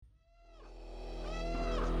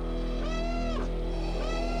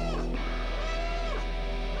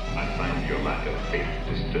kind of fifth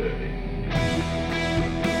disturbing.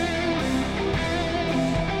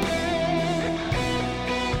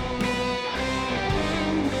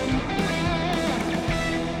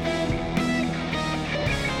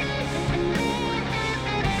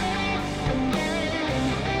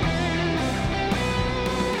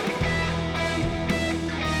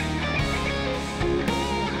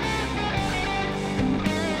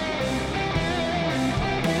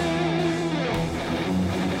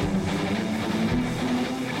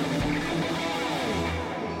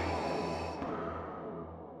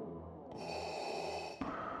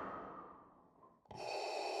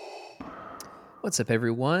 What's up,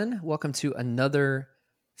 everyone? Welcome to another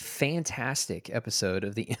fantastic episode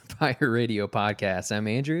of the Empire Radio Podcast. I'm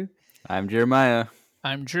Andrew. I'm Jeremiah.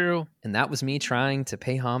 I'm Drew. And that was me trying to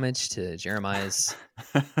pay homage to Jeremiah's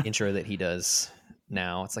intro that he does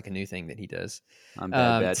now. It's like a new thing that he does. On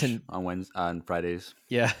Bad Batch on Fridays.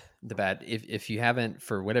 Yeah, the Bad. If you haven't,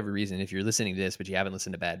 for whatever reason, if you're listening to this, but you haven't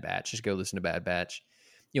listened to Bad Batch, just go listen to Bad Batch.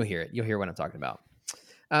 You'll hear it. You'll hear what I'm talking about.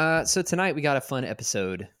 So tonight we got a fun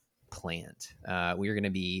episode planned. We are going to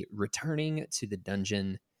be returning to the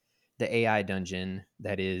dungeon, the AI dungeon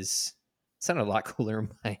that is sounded a lot cooler in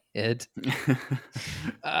my head.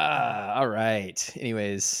 All right.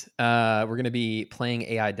 Anyways, we're going to be playing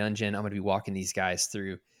AI dungeon. I'm going to be walking these guys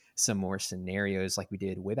through some more scenarios like we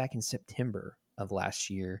did way back in September of last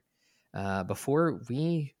year, before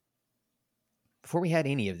we had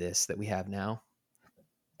any of this that we have now.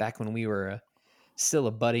 Back when we were still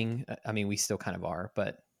a budding, I mean, we still kind of are,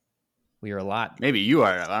 but we are a lot. Maybe you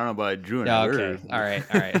are. I don't know about Drew and okay. All right.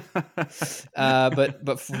 But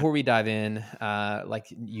before we dive in, like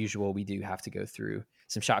usual, we do have to go through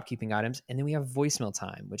some shopkeeping items, and then we have voicemail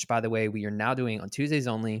time, which, by the way, we are now doing on Tuesdays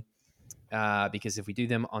only, because if we do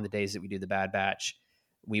them on the days that we do the Bad Batch,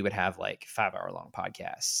 we would have like 5-hour long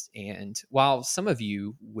podcasts. And while some of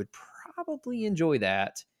you would probably enjoy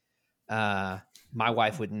that, my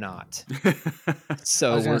wife would not.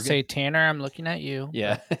 So I was gonna say, Tanner, I'm looking at you.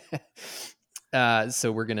 Yeah.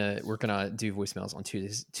 So we're gonna do voicemails on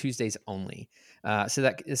Tuesdays only. So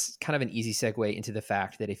that is kind of an easy segue into the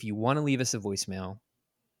fact that if you want to leave us a voicemail,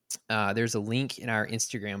 there's a link in our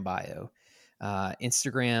Instagram bio,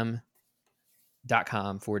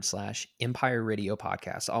 Instagram.com/Empire Radio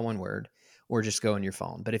Podcast, all one word, or just go on your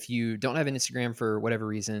phone. But if you don't have an Instagram for whatever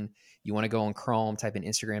reason, you want to go on Chrome, type in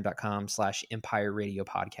Instagram.com/Empire Radio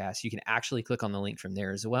Podcast. You can actually click on the link from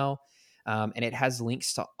there as well. And it has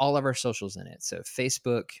links to all of our socials in it. So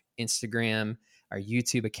Facebook, Instagram, our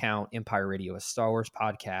YouTube account, Empire Radio, a Star Wars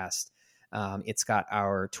podcast. It's got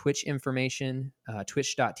our Twitch information,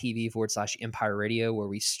 twitch.tv/Empire Radio, where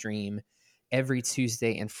we stream every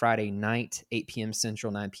Tuesday and Friday night, 8 p.m.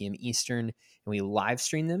 Central, 9 p.m. Eastern, and we live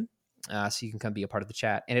stream them. So you can come be a part of the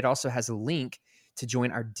chat. And it also has a link to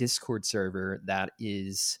join our Discord server that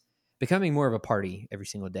is becoming more of a party every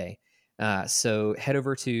single day. So head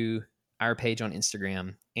over to our page on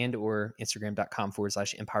Instagram and or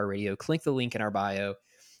Instagram.com/Empire Radio. Click the link in our bio.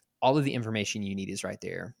 All of the information you need is right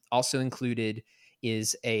there. Also included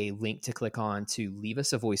is a link to click on to leave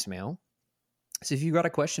us a voicemail. So if you've got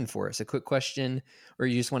a question for us, a quick question, or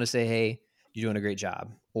you just want to say, hey, you're doing a great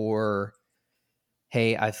job, or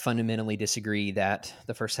hey, I fundamentally disagree that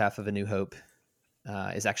the first half of A New Hope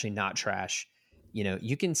is actually not trash. You know,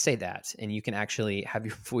 you can say that, and you can actually have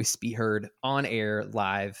your voice be heard on air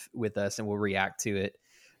live with us, and we'll react to it,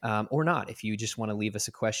 or not. If you just want to leave us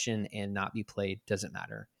a question and not be played, doesn't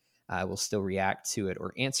matter. We'll still react to it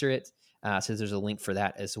or answer it. So there's a link for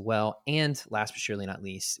that as well. And last but surely not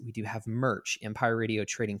least, we do have merch,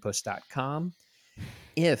 EmpireRadioTradingPost.com.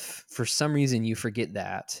 If for some reason you forget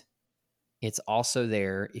that, it's also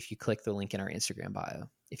there if you click the link in our Instagram bio.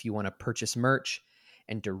 If you want to purchase merch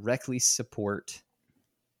and directly support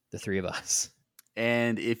the three of us.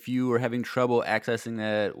 And if you were having trouble accessing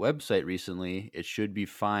that website recently, it should be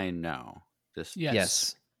fine now. Just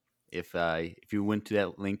Yes. If you went to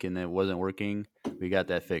that link and it wasn't working, we got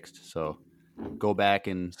that fixed. So go back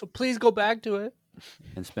and So please go back to it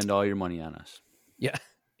and spend all your money on us. Yeah.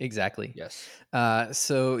 Exactly. Yes.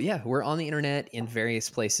 So yeah, we're on the internet in various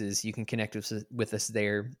places. You can connect with us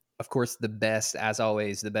there. Of course, the best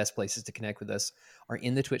places to connect with us are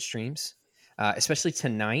in the Twitch streams. Especially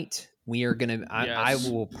tonight, we are gonna. I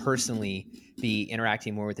will personally be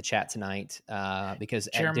interacting more with the chat tonight because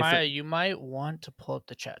Jeremiah, you might want to pull up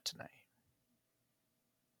the chat tonight,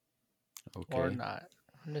 Okay. or not.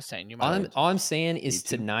 I'm just saying you might. All I'm saying is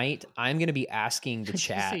tonight I'm going to be asking the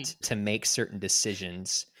chat to make certain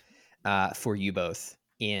decisions for you both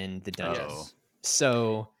in the dungeons. Oh.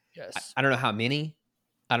 So Yes. I don't know how many.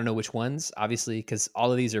 I don't know which ones, obviously, because all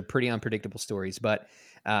of these are pretty unpredictable stories. But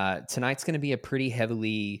tonight's going to be a pretty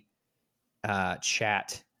heavily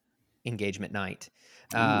chat engagement night.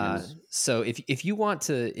 So if you want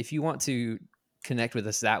to connect with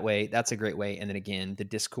us that way, that's a great way. And then again, the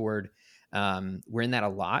Discord, we're in that a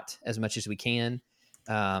lot, as much as we can.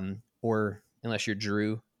 Or unless you're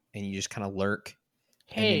Drew and you just kind of lurk.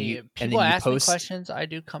 Hey, people ask me questions, I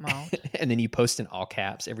do come out. And then you post in all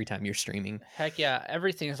caps every time you're streaming. Heck yeah,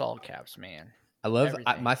 everything is all caps, man. I love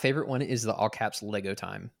my favorite one is the all caps Lego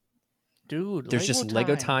time. Dude, there's Lego just time.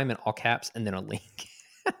 Lego time in all caps and then a link.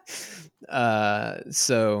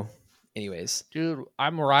 So anyways, dude,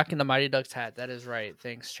 I'm rocking the Mighty Ducks hat. That is right.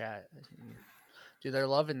 Thanks, chat. Dude, they're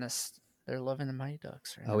loving this. They're loving the Mighty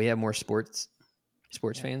Ducks right now. We have more sports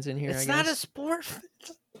fans in here. It's not a sport.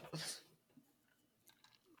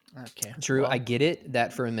 Okay, Drew, well, I get it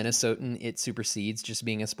that for a Minnesotan it supersedes just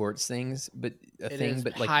being a sports thing, but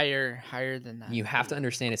like higher than that. You have to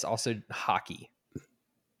understand it's also hockey.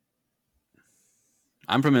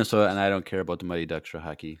 I'm from Minnesota and I don't care about the Mighty Ducks for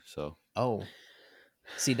hockey. So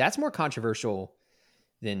see, that's more controversial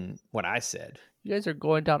than what I said. You guys are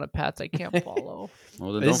going down a path I can't follow.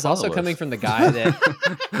 Well, this is also coming from the guy that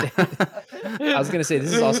I was going to say.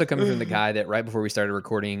 This is also coming from the guy that right before we started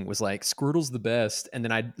recording was like, "Squirtle's the best," and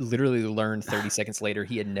then I literally learned 30 seconds later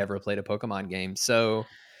he had never played a Pokemon game. So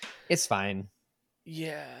it's fine.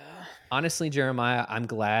 Yeah. Honestly, Jeremiah, I'm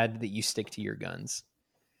glad that you stick to your guns,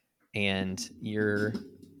 and you're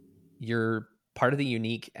part of the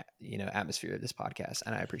unique, atmosphere of this podcast,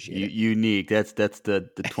 and I appreciate it. Unique. That's the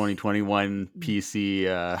 2021 PC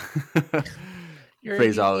You're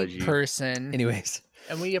phraseology. A person. Anyways,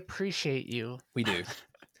 and we appreciate you. We do.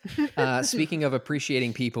 Speaking of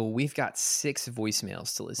appreciating people, we've got 6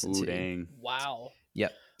 voicemails to listen to. Dang. Wow.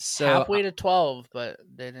 Yep. So halfway to 12, but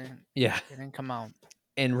they didn't. Yeah. They didn't come out.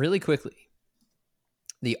 And really quickly,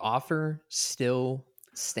 the offer still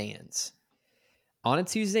stands. On a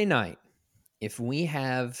Tuesday night, if we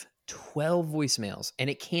have 12 voicemails,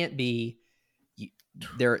 and it can't be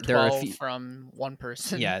there are a few from one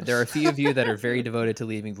person. Yeah, there are a few of you that are very devoted to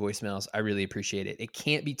leaving voicemails. I really appreciate it. It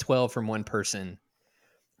can't be 12 from one person.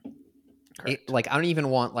 I don't even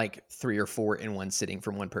want like 3 or 4 in one sitting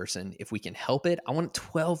from one person. If we can help it, I want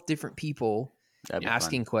 12 different people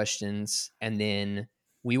asking questions, and then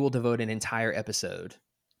we will devote an entire episode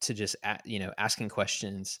to just asking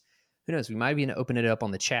questions. Who knows? We might even open it up on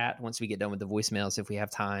the chat once we get done with the voicemails if we have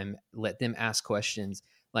time. Let them ask questions.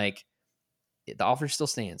 Like, the offer still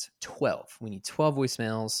stands. 12. We need 12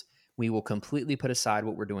 voicemails. We will completely put aside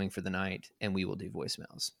what we're doing for the night, and we will do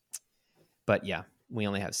voicemails. But yeah, we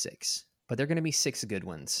only have 6. But they're going to be 6 good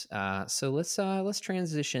ones. So let's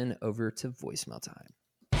transition over to voicemail time.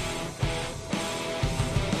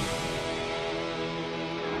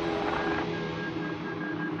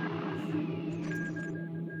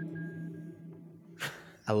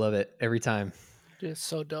 I love it every time. Dude, it's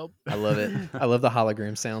so dope. I love it. I love the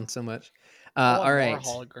hologram sound so much. All right.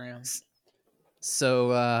 More holograms.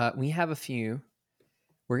 So we have a few.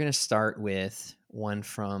 We're going to start with one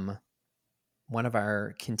from one of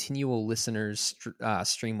our continual listeners,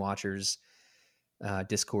 stream watchers,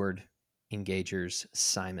 Discord engagers,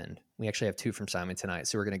 Simon. We actually have 2 from Simon tonight,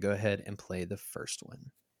 so we're going to go ahead and play the first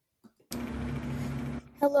one.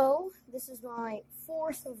 Hello, this is my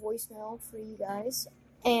 4th voicemail for you guys,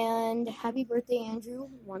 and happy birthday, Andrew,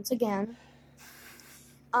 once again.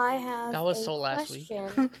 I have that was so last question.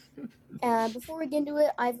 Week. Before we get into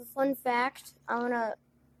it, I have a fun fact. I'm going to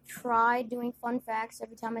try doing fun facts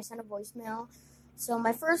every time I send a voicemail. So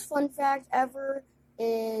my first fun fact ever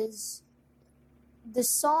is the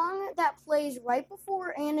song that plays right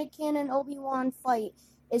before Anakin and Obi-Wan fight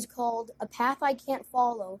is called A Path I Can't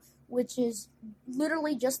Follow, which is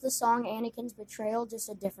literally just the song Anakin's Betrayal, just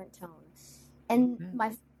a different tone. And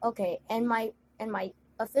my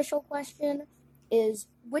official question is,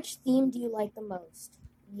 which theme do you like the most?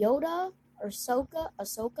 Yoda, or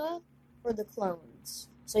Ahsoka, or the clones?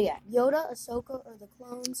 So yeah, Yoda, Ahsoka, or the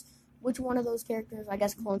clones. Which one of those characters? I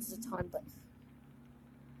guess clones is a ton, but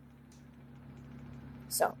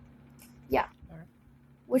so yeah. All right.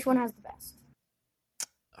 Which one has the best?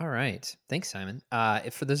 All right, thanks, Simon.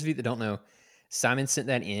 For those of you that don't know, Simon sent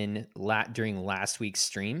that in during last week's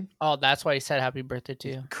stream. Oh, that's why he said happy birthday to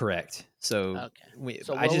you. Correct. So okay.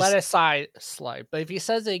 We'll let it slide. But if he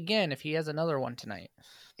says it again, if he has another one tonight,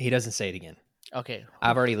 he doesn't say it again. Okay.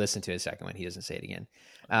 I've already listened to his second one. He doesn't say it again.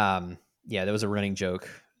 Yeah, there was a running joke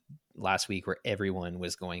last week where everyone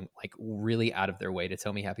was going like really out of their way to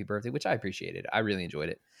tell me happy birthday, which I appreciated. I really enjoyed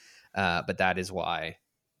it. But that is why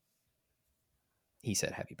he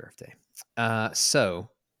said happy birthday. So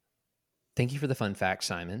Thank you for the fun fact,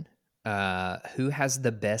 Simon. Who has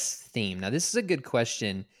the best theme? Now, this is a good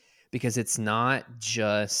question because it's not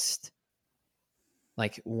just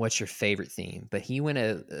like what's your favorite theme, but he went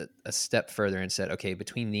a step further and said, okay,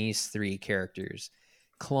 between these three characters,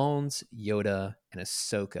 clones, Yoda, and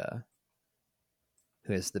Ahsoka,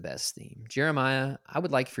 who has the best theme? Jeremiah, I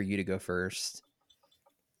would like for you to go first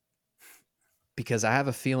because I have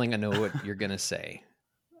a feeling I know what you're gonna say.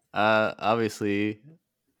 Obviously,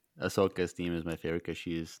 Ahsoka's theme is my favorite because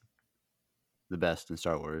she's the best in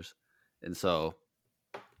Star Wars, and so,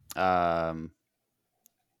 I'll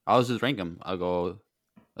just rank them. I'll go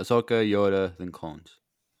Ahsoka, Yoda, then clones.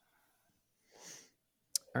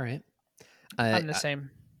 All right, I'm the same.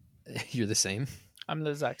 You're the same. I'm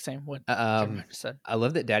the exact same. What Jeremiah just said. I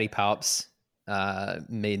love that Daddy Palps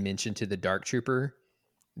made mention to the Dark Trooper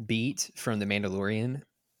beat from The Mandalorian.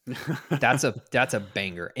 That's a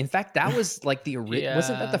banger. In fact, that was like the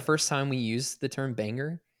wasn't that the first time we used the term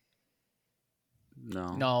banger?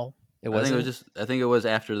 No, it wasn't. I think it was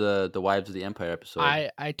after the Wives of the Empire episode.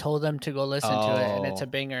 I told them to go listen to it, and it's a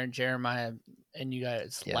banger. And Jeremiah and you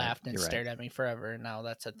guys laughed and stared at me forever. And now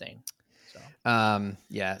that's a thing. So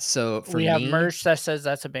So for we me, have merch that says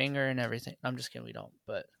that's a banger and everything. I'm just kidding, we don't.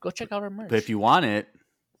 But go check out our merch. But if you want it,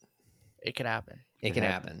 it could happen. It can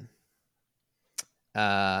happen.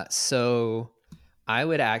 So I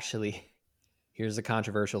would actually. Here's a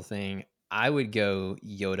controversial thing. I would go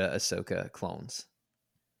Yoda, Ahsoka, clones.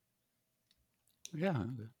 Yeah,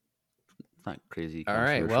 it's not crazy. All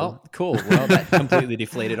right, well, cool. Well, that completely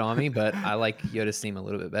deflated on me, but I like Yoda's theme a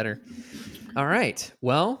little bit better. All right,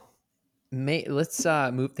 well, let's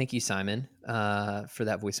move. Thank you, Simon, for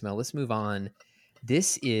that voicemail. Let's move on.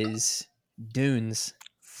 This is Dune's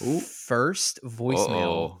first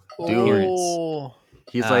voicemail appearance.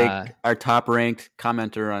 He's like our top ranked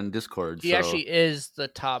commenter on Discord. He actually is the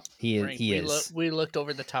top. He is. We looked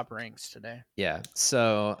over the top ranks today. Yeah.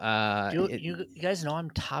 So you guys know I'm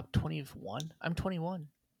top 21. I'm 21.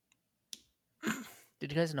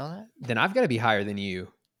 Did you guys know that? Then I've got to be higher than you.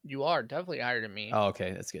 You are definitely higher than me. Oh,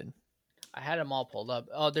 okay, that's good. I had them all pulled up.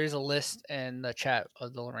 Oh, there's a list in the chat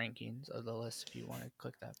of the rankings of the list if you want to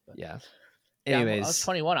click that. But yeah. Yeah, Anyways, I was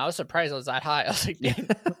 21. I was surprised I was that high. I was like, damn.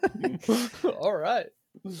 All right.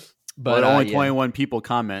 But only 21 people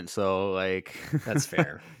comment, so like that's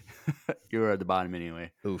fair. You were at the bottom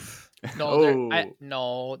anyway. Oof.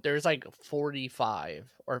 No, there's like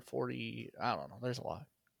 45 or 40. I don't know. There's a lot.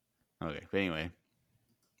 Okay, but anyway.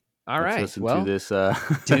 All right. Listen well, to this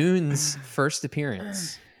Dune's first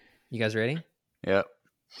appearance. You guys ready? Yep.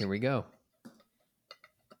 Here we go.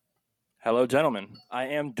 Hello, gentlemen. I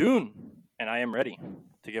am Dune, and I am ready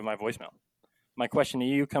to give my voicemail. My question to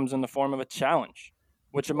you comes in the form of a challenge.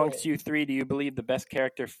 Which amongst you three do you believe the best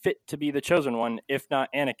character fit to be the chosen one, if not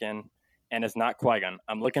Anakin, and is not Qui-Gon?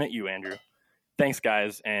 I'm looking at you, Andrew. Thanks,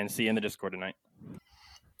 guys, and see you in the Discord tonight.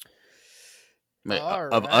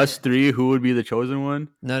 Of us three, who would be the chosen one?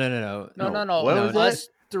 No. What was us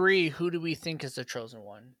three, who do we think is the chosen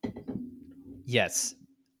one? Yes.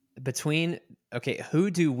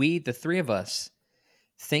 Who do we, the three of us,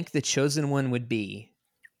 think the chosen one would be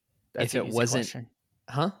That's if it wasn't? Question.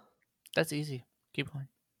 Huh? That's easy. Keep going.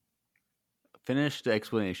 Finish the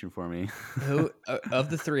explanation for me. Who of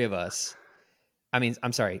the three of us?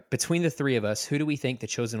 I'm sorry. Between the three of us, who do we think the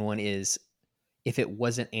chosen one is if it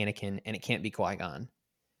wasn't Anakin and it can't be Qui-Gon?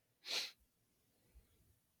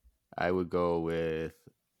 I would go with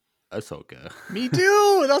Ahsoka. Me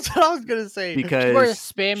too. That's what I was gonna say. Because you were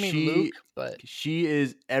spamming Luke, but she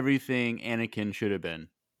is everything Anakin should have been.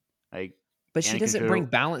 But she doesn't bring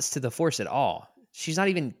balance to the Force at all. She's not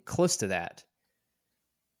even close to that.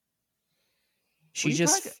 She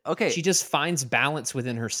just finds balance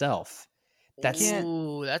within herself. But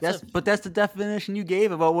that's the definition you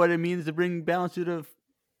gave about what it means to bring balance to the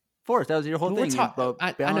Force. That was your whole thing about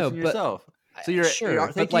balancing yourself. So you're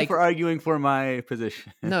thank you for arguing for my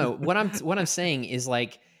position. No, what I'm saying is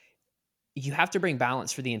like you have to bring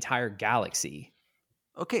balance for the entire galaxy.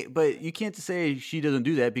 Okay, but you can't say she doesn't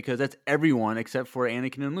do that because that's everyone except for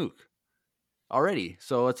Anakin and Luke. Already.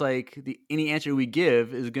 So it's like any answer we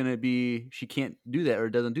give is going to be she can't do that or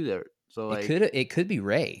doesn't do that. So like it could be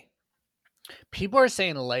Rey. People are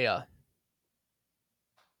saying Leia.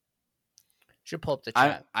 Should pull up the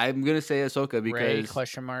chat. I'm going to say Ahsoka because Rey,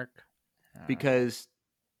 question mark. Because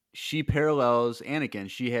she parallels Anakin.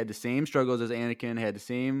 She had the same struggles as Anakin, had the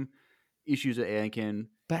same issues as Anakin.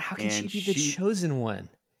 But how can she be the chosen one?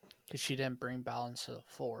 Because she didn't bring balance to the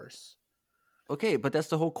Force. Okay, but that's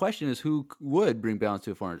the whole question: is who would bring balance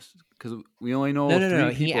to the Force? Because we only know No.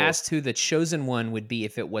 three He people. asked who the chosen one would be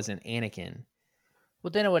if it wasn't Anakin.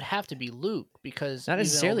 Well, then it would have to be Luke because not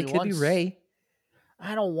necessarily. Could be Rey.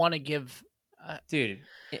 I don't want to give. Dude,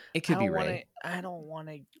 it could be Rey. I don't want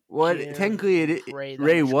to. Well, technically,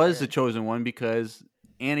 Rey was the chosen one because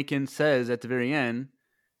Anakin says at the very end,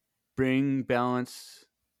 "Bring balance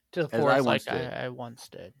to the Force I once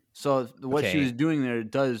did." So what she was doing there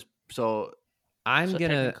does so. I'm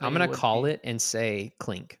gonna call it and say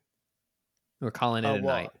Clink. We're calling it a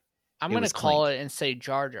night. I'm gonna call it and say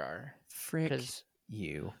Jar Jar. Frick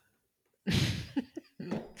you.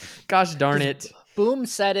 Gosh darn it. Boom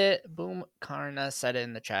said it. Boom Karna said it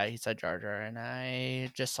in the chat. He said Jar Jar, and I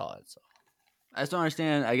just saw it. So I just don't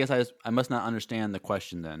understand. I guess I must not understand the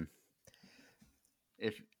question then.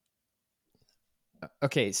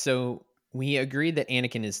 Okay, so we agreed that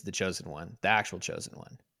Anakin is the chosen one, the actual chosen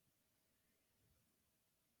one.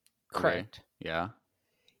 Correct. Okay. Yeah.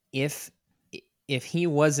 If he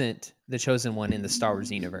wasn't the chosen one in the Star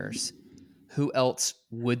Wars universe, who else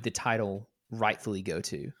would the title rightfully go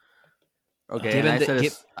to? Okay, I said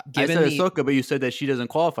Ahsoka, but you said that she doesn't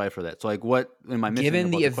qualify for that. So, like, what am I missing?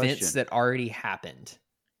 Given the events question? That already happened,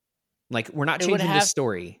 like, we're not changing the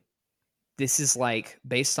story. This is like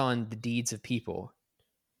based on the deeds of people.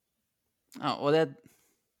 Oh well,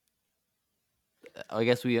 I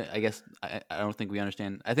don't think we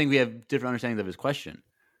understand. I think we have different understandings of his question.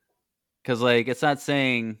 Because, like, it's not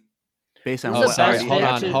saying based on what already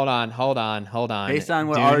happened. Hold on. Based on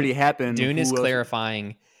what already happened. Dune is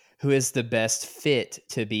clarifying who is the best fit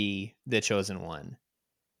to be the chosen one.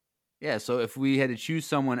 Yeah, so if we had to choose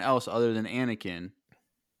someone else other than Anakin,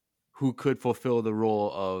 who could fulfill the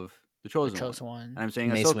role of the chosen one? And I'm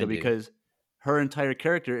saying Ahsoka because her entire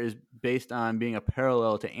character is based on being a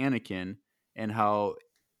parallel to Anakin and how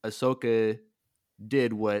Ahsoka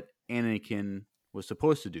did what Anakin was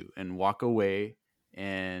supposed to do and walk away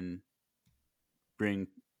and bring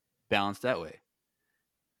balance that way.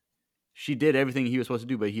 She did everything he was supposed to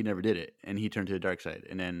do, but he never did it, and he turned to the dark side.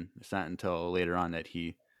 And then it's not until later on that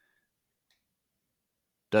he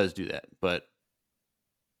does do that. But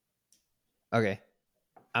okay,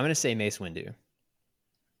 I'm gonna say Mace Windu.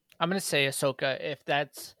 I'm gonna say Ahsoka if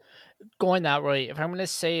that's going that way. If I'm gonna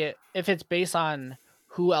say it, if it's based on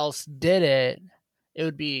who else did it, it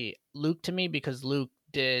would be Luke to me because Luke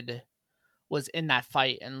was in that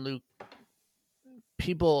fight, and Luke,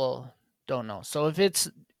 people don't know. So if it's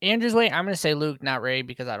Andrew's way, I'm going to say Luke, not Rey,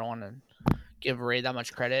 because I don't want to give Rey that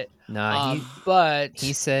much credit. Nah, but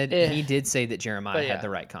he said he did say that Jeremiah had the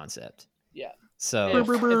right concept. Yeah. So if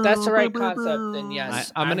that's the right concept, then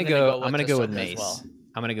yes, I'm gonna go with Mace. Well.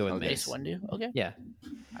 I'm gonna go with Mace Windu. Okay. Yeah,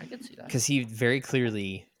 I can see that because he very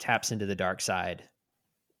clearly taps into the dark side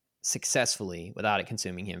successfully without it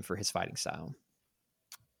consuming him for his fighting style.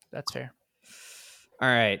 That's fair. All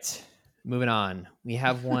right, moving on. We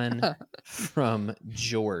have one from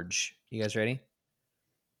George. You guys ready?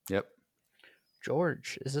 Yep.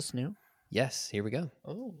 George, is this new? Yes, here we go.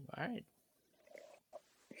 Oh, all right.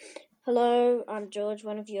 Hello, I'm George,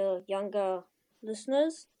 one of your younger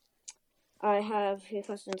listeners. I have a few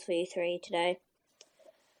questions for you three today.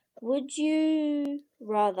 Would you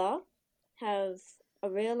rather have a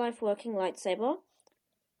real-life working lightsaber,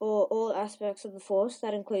 or all aspects of the Force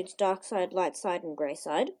that includes dark side, light side, and grey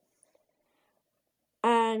side?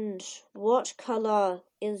 And what color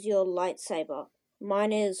is your lightsaber?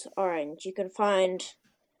 Mine is orange. You can find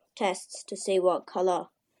tests to see what color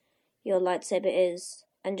your lightsaber is.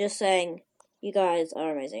 And just saying, you guys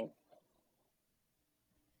are amazing.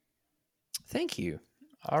 Thank you.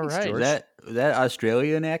 All right. George. Is that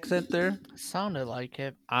Australian accent there? Sounded like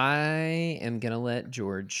it. I am going to let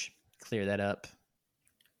George clear that up.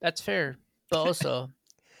 That's fair. But also,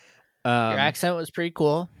 your accent was pretty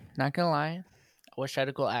cool. Not going to lie. I wish I had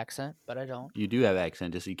a cool accent, but I don't. You do have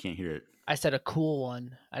accent, just so you can't hear it. I said a cool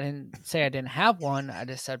one. I didn't say I didn't have one. I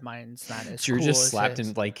just said mine's not as George cool just as slapped his.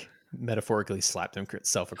 him, like, metaphorically slapped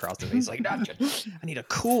himself across the face. Like, I need a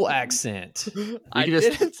cool accent. I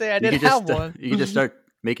didn't say I didn't have one. You can just start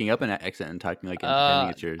making up an accent and talking like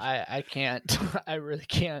pretending it's yours. I can't. I really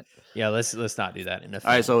can't. Yeah, let's not do that. All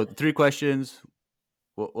right, so 3 questions.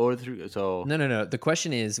 What were the 3? So No. The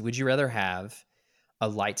question is, would you rather have a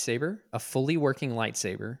lightsaber, a fully working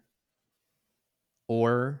lightsaber,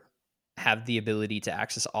 or have the ability to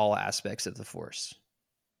access all aspects of the Force?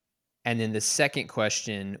 And then the second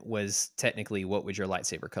question was technically, what would your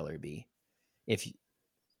lightsaber color be?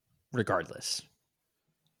 Regardless.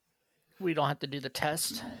 We don't have to do the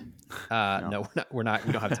test. No, we're not.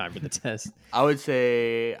 We don't have time for the test. I would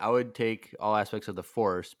say I would take all aspects of the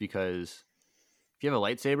Force, because if you have a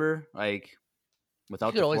lightsaber, like,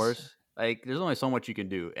 without the Force, like, there's only so much you can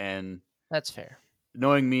do, and that's fair.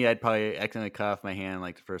 knowing me, I'd probably accidentally cut off my hand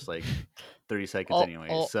like the first 30 seconds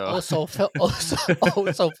anyway. So also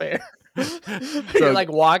fair. You're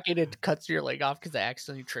like walking, it cuts your leg off because it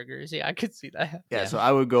accidentally triggers. Yeah, I could see that. yeah, so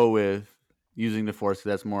I would go with using the Force because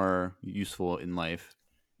that's more useful in life.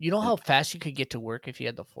 You know how fast you could get to work if you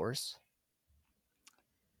had the Force?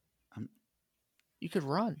 You could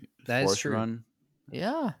run. That is Force true. run.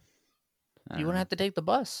 Yeah. I You don't wouldn't have to take the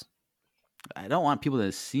bus. know. I don't want people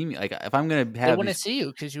to see me. Like if I'm gonna They have wouldn't these, see you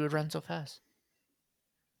because you would run so fast.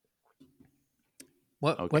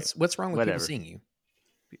 Okay. What's wrong with Whatever. people seeing you?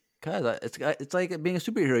 cause it's like being a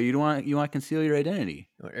superhero. You want to conceal your identity.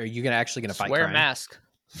 Are you actually gonna fight Wear a crime? mask.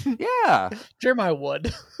 Yeah, Jeremiah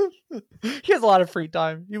would. He has a lot of free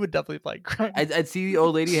time. He would definitely fight crime. I'd see the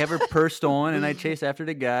old lady have her purse stolen, and I'd chase after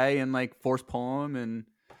the guy and force pull him and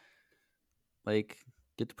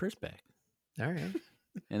get the purse back. All right.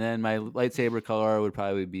 And then my lightsaber color would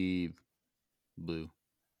probably be blue.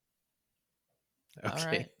 Okay.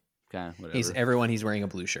 right. Kind of whatever. Everyone. He's wearing a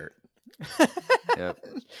blue shirt. Yep.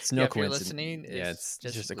 It's no Yeah, if you're coincidence. listening, Yeah, it's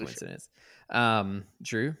it's just a blue shirt. coincidence.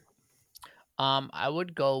 Drew. I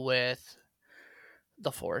would go with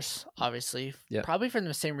the Force, obviously. Yep. Probably for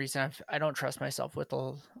the same reason I don't trust myself with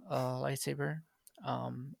a lightsaber,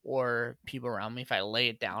 or people around me. If I lay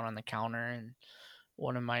it down on the counter and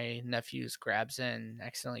one of my nephews grabs it and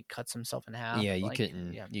accidentally cuts himself in half. Yeah, you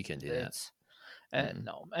couldn't. You couldn't do that. It's,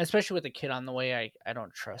 no, especially with a kid on the way. I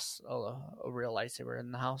don't trust a real lightsaber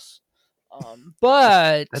in the house.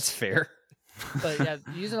 But That's fair. But yeah,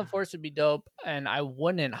 using the Force would be dope, and I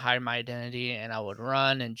wouldn't hide my identity, and I would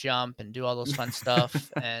run and jump and do all those fun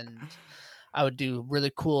stuff, and I would do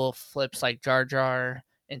really cool flips like Jar Jar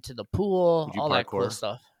into the pool, Would you all that cool parkour?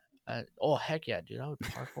 stuff. Oh heck yeah, dude! I would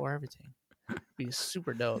parkour everything. Be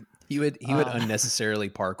super dope. He would unnecessarily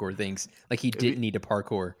parkour things like he didn't need to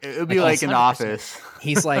parkour. It would be Like, like an 100%. office.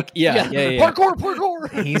 He's like, yeah.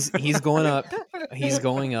 Parkour. He's going up. He's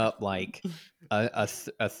going up like a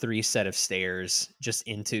 3 set of stairs just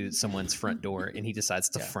into someone's front door, and he decides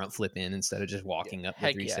to front flip in instead of just walking up the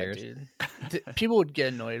Heck 3 yeah, stairs. dude. People would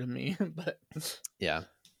get annoyed with me, but Yeah.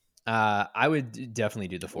 I would definitely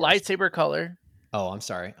do the Force. lightsaber color Oh, I'm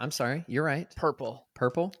sorry. You're right. purple.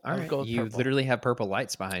 Purple. All I would right. go with You purple. literally have purple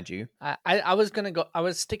lights behind you. I was gonna go. I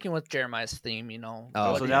was sticking with Jeremiah's theme. You know.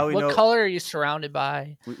 Oh, So okay. now we what know color are you surrounded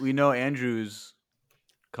by? we know Andrew's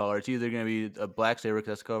color. It's either going to be a black saber because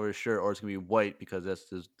that's the color of his shirt, or it's going to be white because that's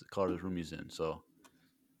the color of his room he's in. So,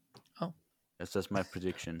 Oh. that's my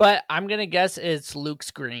prediction. But I'm gonna guess it's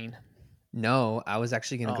Luke's green. No, I was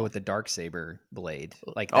actually gonna Oh. go with the dark saber blade.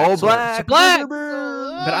 Like oh, that sort of- black,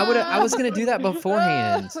 But I was gonna do that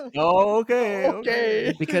beforehand. Oh,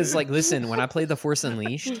 okay. Because listen, when I played the Force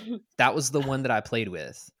Unleashed, that was the one that I played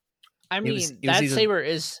with. I mean, was that either- saber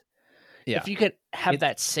is. Yeah. If you could have It-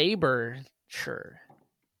 that saber, sure,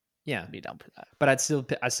 Yeah. I'd be down for that. But I still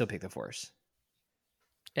pick the Force.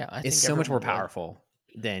 Yeah, I It's think so much more everyone would. powerful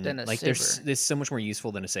than Than a there's saber. so much more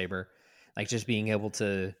useful than a saber. Like just being able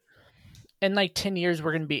to In 10 years,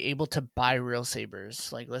 we're gonna be able to buy real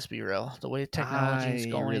sabers. Like, let's be real. The way technology is I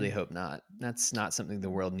going, really hope not. That's not something the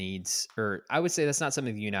world needs, or I would say that's not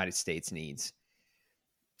something the United States needs.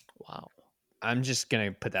 wow. I'm just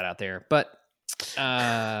gonna put that out there. But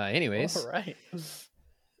anyways, All right.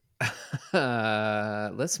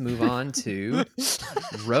 let's move on to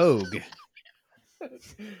Rogue.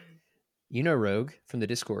 You know Rogue from the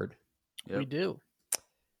Discord. Yep. We do.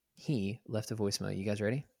 He left a voicemail. You guys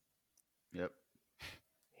ready? Yep.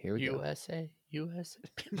 Here we go. USA.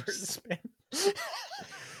 Versus Spain.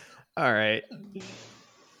 All right.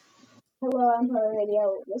 Hello, Empire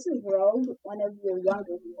Radio. This is Rogue, one of your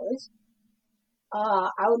younger viewers.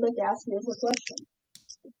 I would like to ask you a quick question.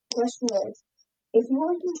 The question is, if you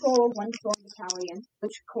were in control of one clone battalion,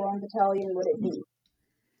 which clone battalion would it be?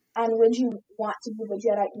 And would you want to be the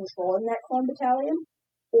Jedi controlling that clone battalion?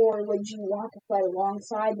 Or would you want to fight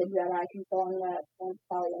alongside the Jedi controlling that clone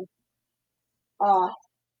battalion?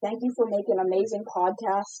 Thank you for making an amazing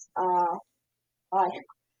podcast. Bye.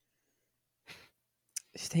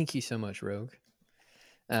 Thank you so much, Rogue.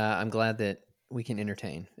 I'm glad that we can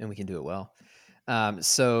entertain and we can do it well.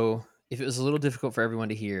 So if it was a little difficult for everyone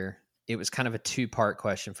to hear, it was kind of a 2-part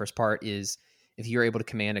question. First part is, if you're able to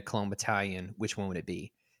command a clone battalion, which one would it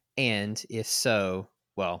be? And if so,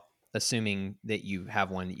 well, assuming that you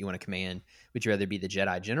have one that you want to command, would you rather be the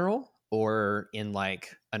Jedi General or in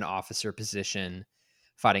an officer position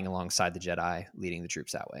fighting alongside the Jedi, leading the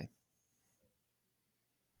troops that way?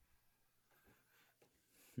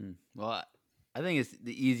 Well, I think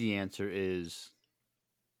the easy answer is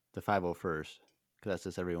the 501st because that's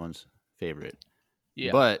just everyone's favorite.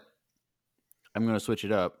 Yeah. But I'm gonna switch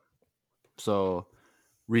it up. So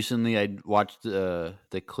recently, I watched the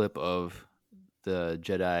clip of the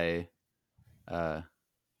Jedi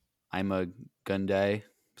I'm a Gundai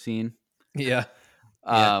scene. Yeah.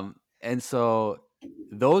 Yeah. And so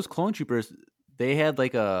those clone troopers, they had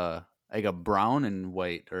like a brown and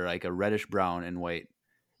white, or like a reddish brown and white.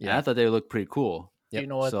 And I Yeah. thought they looked pretty cool. Do Yep. you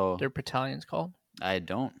know what So their battalion's called? I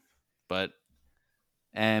don't, but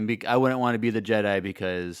I wouldn't want to be the Jedi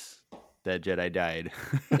because that Jedi died.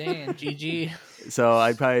 Dang, GG. So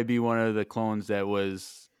I'd probably be one of the clones that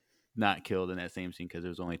was not killed in that same scene because there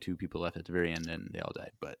was only 2 people left at the very end and they all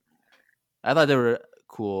died. But I thought they were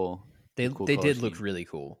cool. They cool they color did look scheme. really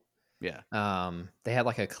cool. Yeah. They had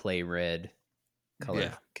like a clay red color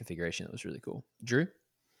Yeah. configuration that was really cool. Drew?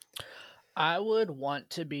 I would want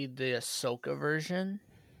to be the Ahsoka version,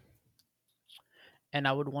 and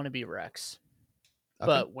I would want to be Rex, Okay.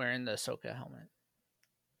 but wearing the Ahsoka helmet.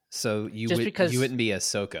 So you Just because- you wouldn't be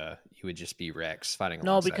Ahsoka, you would just be Rex fighting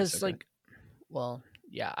No, alongside because Ahsoka. like, well,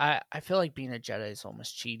 yeah, I feel like being a Jedi is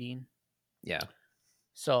almost cheating. yeah.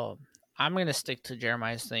 So I'm gonna stick to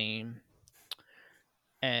Jeremiah's theme,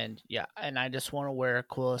 and yeah, and I just want to wear a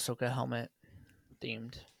cool Ahsoka helmet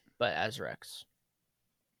themed, but as Rex,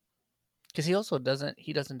 because he also doesn't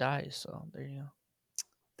die. So there you go.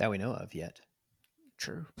 That we know of yet.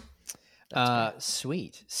 True. That's fair.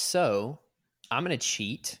 Sweet. So I'm gonna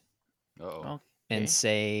cheat Uh-oh. and Okay.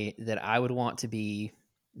 say that I would want to be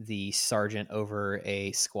the sergeant over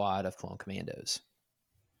a squad of clone commandos.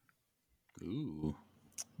 Ooh.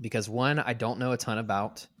 Because one, I don't know a ton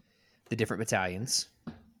about the different battalions.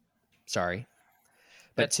 Sorry.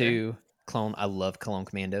 But That's fair. two, I love clone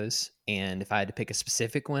commandos. And if I had to pick a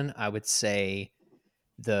specific one, I would say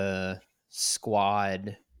the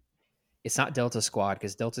squad. It's not Delta Squad,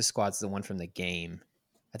 because Delta Squad's the one from the game.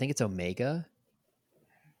 I think it's Omega.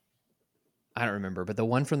 I don't remember, but the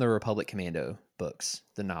one from the Republic Commando books,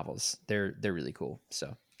 the novels, they're really cool.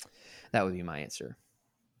 So that would be my answer.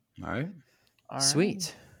 All right. All right.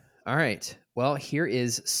 Sweet. All right. Well, here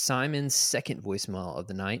is Simon's second voicemail of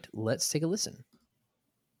the night. Let's take a listen.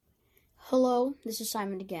 Hello, this is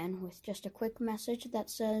Simon again with just a quick message that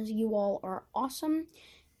says you all are awesome.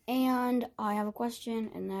 And I have a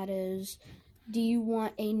question, and that is, do you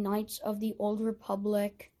want a Knights of the Old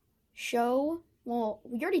Republic show? Well,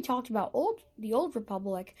 we already talked about the Old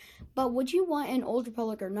Republic, but would you want an Old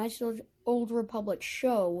Republic or Knights of the Old Republic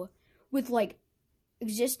show with, like,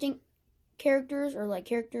 existing characters or, like,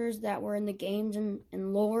 characters that were in the games and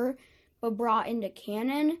lore, but brought into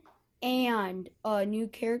canon, and new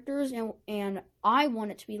characters, and I want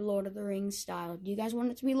it to be Lord of the Rings style. Do you guys want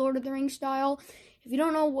it to be Lord of the Rings style? If you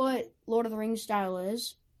don't know what Lord of the Rings style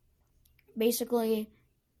is, basically,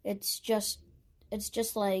 it's just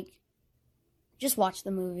like, just watch the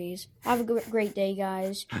movies. Have a great day,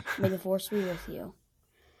 guys. May the Force be with you.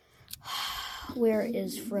 Where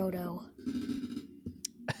is Frodo?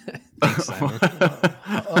 Thanks, Simon.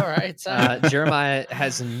 All right. Simon. Jeremiah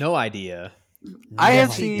has no idea. I have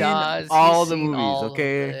No He seen does. all He's the seen movies, all of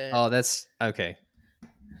okay? it. Oh, that's okay.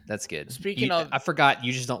 That's good. Speaking of- I forgot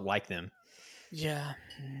you just don't like them. Yeah.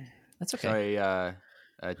 That's okay.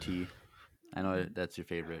 Sorry, T. I know that's your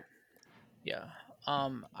favorite. Yeah.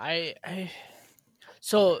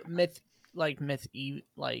 So myth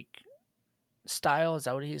style, is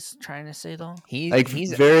that what he's trying to say though?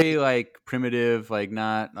 He's Very like primitive, like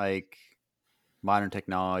not like modern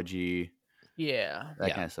technology, Yeah. that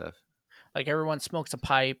Yeah. kind of stuff. Like everyone smokes a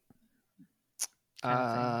pipe.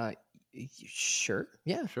 kind of sure.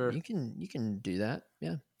 Yeah. Sure. You can do that.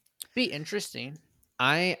 Yeah. Be interesting.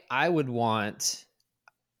 I would want.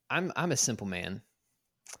 I'm a simple man,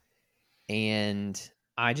 and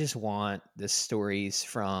I just want the stories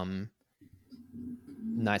from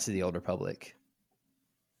Knights of the Old Republic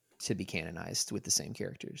to be canonized with the same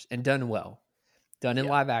characters and done well, done in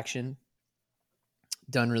live action,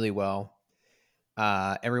 done really well.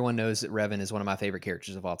 Everyone knows that Revan is one of my favorite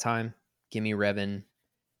characters of all time. Give me Revan,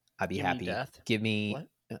 I'd be Give me happy. death. Give me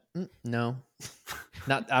What? no,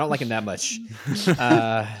 not. I don't like him that much.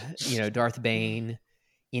 Darth Bane,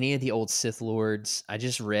 any of the old Sith Lords. I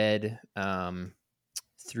just read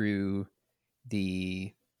through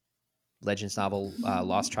the Legends novel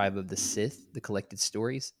Lost Tribe of the Sith, the collected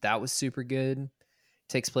stories. That was super good.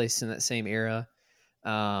 Takes place in that same era.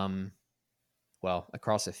 Well,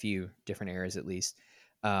 across a few different eras at least.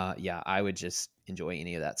 I would just enjoy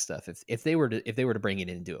any of that stuff if they were to bring it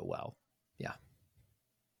in and do it well. Yeah.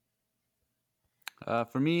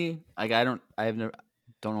 For me, like I don't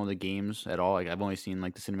know the games at all. Like I've only seen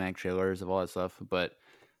like the cinematic trailers of all that stuff. But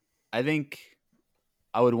I think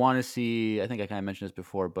I would want to see. I think I kind of mentioned this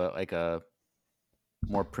before, but like a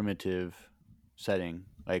more primitive setting,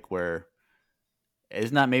 like where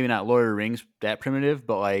it's not maybe not Lord of the Rings that primitive,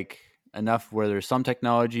 but like enough where there's some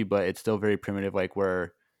technology, but it's still very primitive, like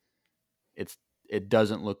where it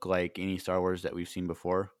doesn't look like any Star Wars that we've seen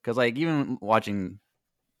before. Because like even watching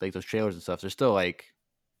like those trailers and stuff, there's still like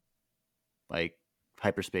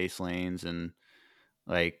hyperspace lanes and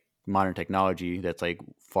like modern technology that's like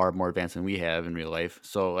far more advanced than we have in real life.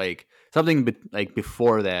 So like something like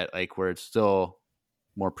before that, like where it's still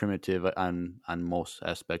more primitive on most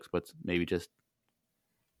aspects, but maybe just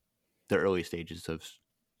the early stages of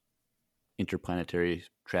interplanetary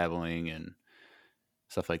traveling and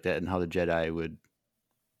stuff like that, and how the Jedi would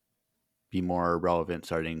be more relevant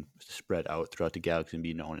starting to spread out throughout the galaxy and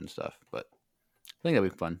be known and stuff. But I think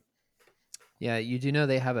that'd be fun. Yeah, you do know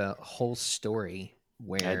they have a whole story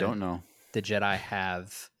where I don't know. the Jedi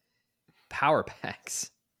have power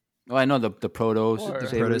packs. Oh, I know the proto The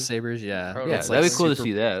sabers. proto sabers, yeah. Proto Yeah, It's that'd like be cool to super-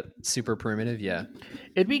 see that. Super primitive, yeah.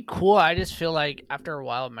 It'd be cool. I just feel like after a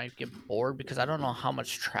while it might get bored because I don't know how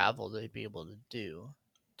much travel they'd be able to do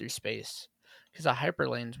through space. Because the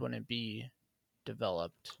hyperlanes wouldn't be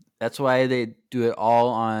developed. That's why they do it all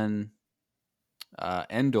on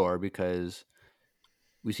Endor, because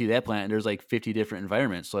we see that planet. There's like 50 different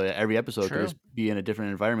environments, so every episode True. could just be in a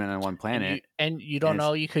different environment on one planet. And you don't And it's-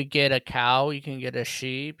 know. You could get a cow. You can get a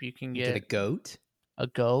sheep. You can You get get a goat, a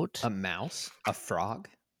goat. a mouse, a frog.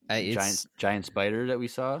 It's Giant spider that we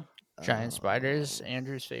saw. Giant spiders.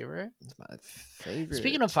 Andrew's favorite. It's my favorite.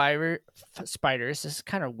 Speaking of spiders, this is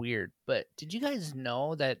kind of weird, but did you guys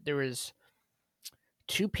know that there was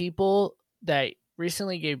 2 people that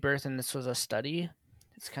recently gave birth, and this was a study?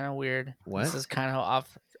 It's kind of weird. What? This is kind of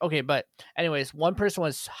off. Okay, but anyways, one person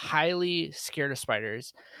was highly scared of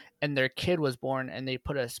spiders, and their kid was born, and they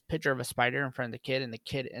put a picture of a spider in front of the kid, and the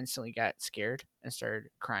kid instantly got scared and started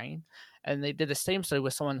crying. And they did the same study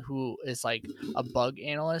with someone who is like a bug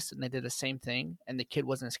analyst, and they did the same thing, and the kid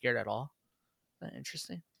wasn't scared at all. Isn't that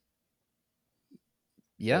interesting?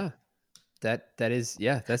 Yeah, that is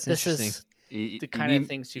that's This interesting. is You the kind of need-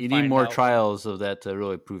 things you need find more out. trials of that to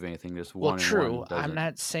really prove anything. Just Well, one. true. And one I'm doesn't.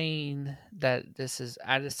 not saying that this is.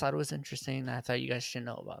 I just thought it was interesting. I thought you guys should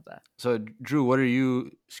know about that. So, Drew, what are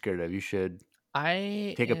you scared of? You should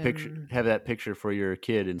I take a picture, am- have that picture for your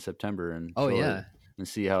kid in September, and Oh show it yeah, and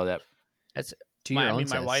see how that. to your I own mean,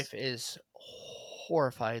 my test. wife is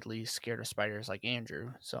horrifiedly scared of spiders, like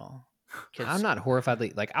Andrew. So, kids, I'm not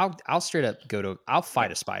horrifiedly like I'll straight up I'll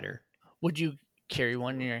fight a spider. Would you carry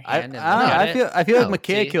one in your I, hand? and I, look at I it? feel I feel No, like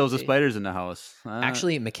Micaiah see, kills the see. spiders in the house.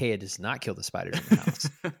 Actually, Micaiah does not kill the spiders in the house.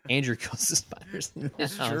 Andrew kills the spiders in the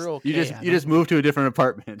It's house. true. you Okay, just I you just know. moved to a different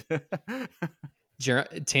apartment.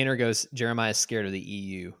 Tanner goes, Jeremiah's scared of the E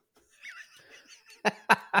EU. you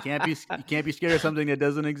can't be scared of something that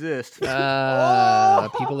doesn't exist.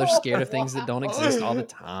 People are scared of things that don't exist all the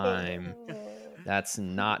time. That's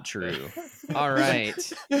not true. All right.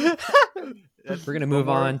 We're going to move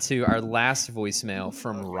on to our last voicemail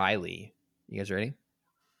from Riley. You guys ready?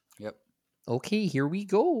 Yep. Okay, here we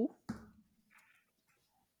go.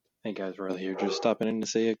 Hey guys, Riley here. Just stopping in to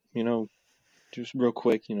say, just real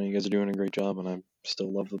quick, you guys are doing a great job, and I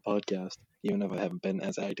still love the podcast, even if I haven't been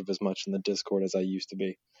as active as much in the Discord as I used to be.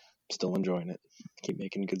 I'm still enjoying it. Keep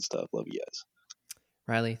making good stuff. Love you guys.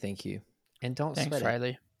 Riley, thank you. And don't Thanks, sweat it.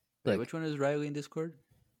 Riley. Wait, Look, which one is Riley in Discord?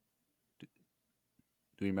 Do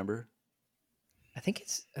you remember? I think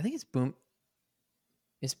it's Boom.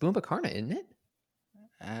 It's Boom Bacarna, isn't it?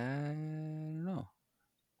 I don't know.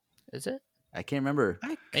 Is it? I can't remember. I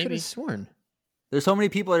could Maybe. have sworn. There's so many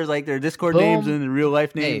people. There's like their Discord Boom. names and real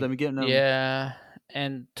life names. Hey, I'm getting them. Yeah,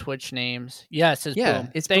 and Twitch names. Yes, it's Yeah,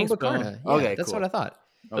 Boom. it's Thanks, Boom Bacarna. Yeah, Okay, that's cool. what I thought.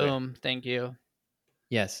 Okay. Boom. Thank you.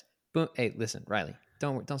 Yes. Boom. Hey, listen, Riley,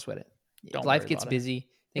 don't sweat it. Don't Life worry gets about it. busy.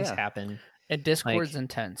 Things Yeah. happen. And Discord's Like,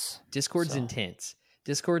 intense. Discord's So- intense.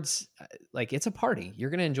 Discord's like it's a party. You're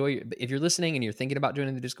gonna enjoy. If you're listening and you're thinking about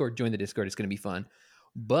joining the Discord, join the Discord. It's gonna be fun.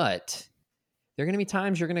 But there are gonna be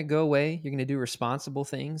times you're gonna go away. You're gonna do responsible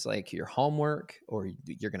things like your homework, or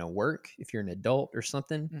you're gonna work if you're an adult or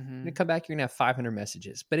something. You're Mhm. gonna come back. You're gonna have 500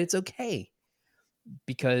 messages, but it's okay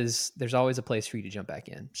because there's always a place for you to jump back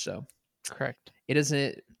in. So Correct. it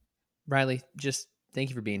isn't. Riley, just thank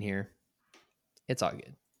you for being here. It's all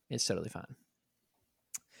good. It's totally fine.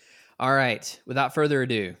 All right. Without further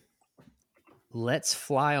ado, let's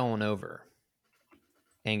fly on over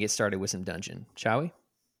and get started with some dungeon, shall we?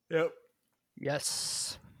 Yep.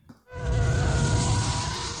 Yes.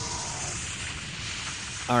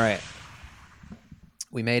 All right.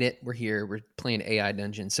 We made it. We're here. We're playing AI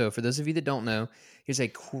Dungeon. So for those of you that don't know, here's a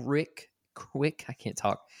quick, I can't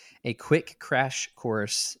talk, a quick crash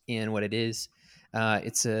course in what it is.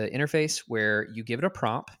 It's an interface where you give it a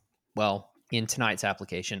prompt. Well, in tonight's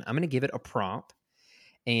application, I'm going to give it a prompt,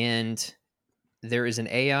 and there is an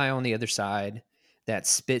AI on the other side that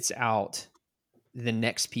spits out the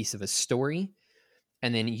next piece of a story,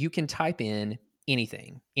 and then you can type in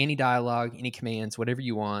anything, any dialogue, any commands, whatever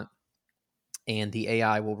you want, and the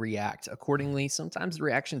AI will react accordingly. Sometimes the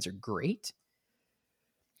reactions are great.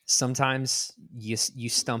 Sometimes you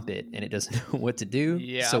stump it and it doesn't know what to do.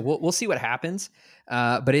 Yeah. So we'll see what happens.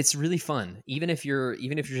 But it's really fun. Even if you're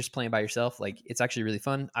just playing by yourself, like, it's actually really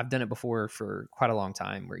fun. I've done it before for quite a long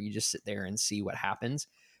time, where you just sit there and see what happens,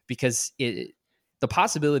 because the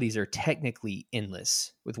possibilities are technically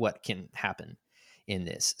endless with what can happen in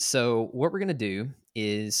this. So what we're going to do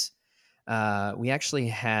is I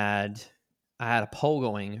had a poll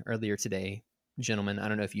going earlier today, gentlemen. I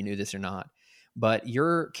don't know if you knew this or not, but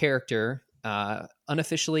your character,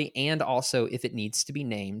 unofficially, and also if it needs to be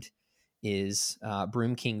named, is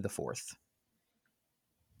Broom King the Fourth.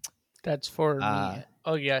 That's for me.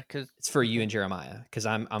 Oh yeah, because it's for you and Jeremiah. Because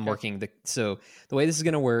I'm working so the way this is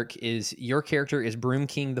going to work is your character is Broom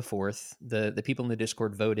King the Fourth. The people in the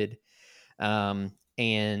Discord voted, and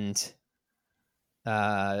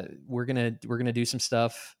we're gonna do some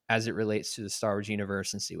stuff as it relates to the Star Wars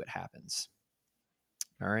universe and see what happens.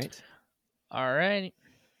 All right. All right.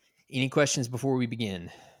 Any questions before we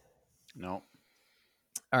begin? No.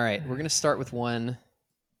 All right, we're gonna start with one.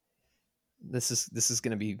 This is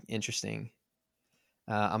gonna be interesting.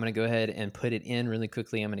 I'm gonna go ahead and put it in really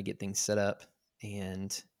quickly. I'm gonna get things set up,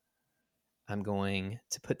 and I'm going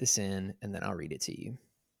to put this in, and then I'll read it to you.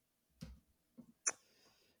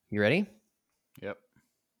 You ready? Yep.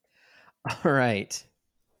 All right.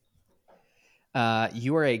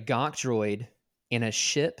 You are a Gonk droid in a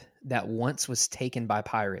ship that once was taken by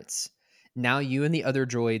pirates. Now you and the other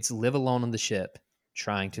droids live alone on the ship,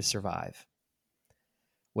 trying to survive.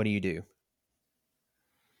 What do you do?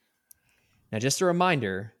 Now, just a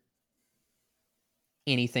reminder,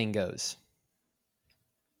 anything goes.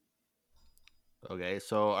 Okay,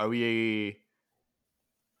 so are we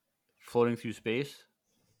floating through space?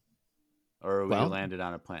 Or are we landed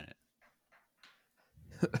on a planet?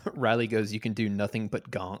 Riley goes, you can do nothing but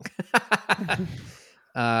gonk.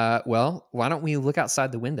 Well, why don't we look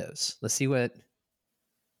outside the windows? Let's see what...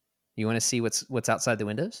 You want to see what's outside the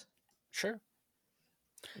windows? Sure.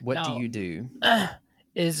 What Now, do you do?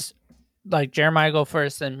 Is like Jeremiah go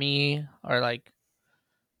first, then me, or like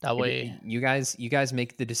that way? You guys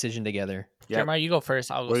make the decision together. Yep. Jeremiah, you go first.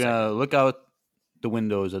 I'll go We're second. gonna look out the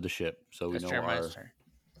windows of the ship so we That's know Jeremiah's turn.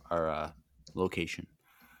 our location.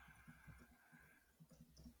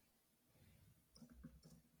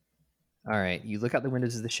 All right, you look out the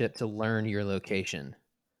windows of the ship to learn your location.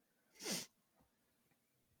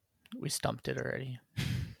 We stumped it already.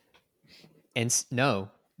 And no.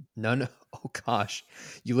 Oh gosh.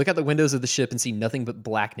 You look out the windows of the ship and see nothing but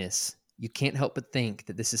blackness. You can't help but think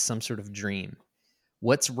that this is some sort of dream.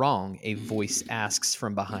 What's wrong? A voice asks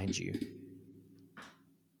from behind you.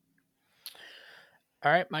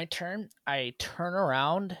 All right, my turn. I turn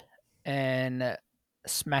around and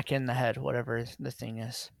smack in the head, whatever the thing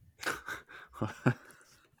is.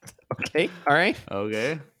 Okay. All right.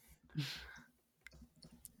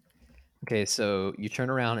 Okay, so you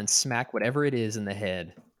turn around and smack whatever it is in the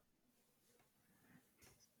head.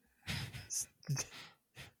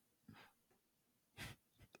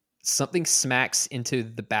 Something smacks into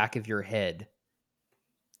the back of your head.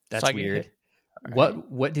 That's So weird. Right.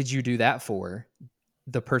 What did you do that for?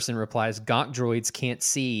 The person replies, Gonk droids can't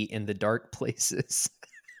see in the dark places.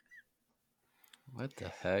 What the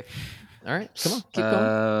heck? All right, come on, keep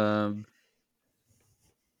going.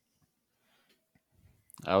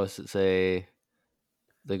 I would say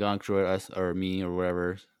the Gonk droid, us or me or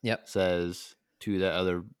whatever, says to that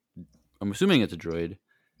other, I'm assuming it's a droid.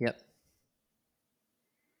 Yep.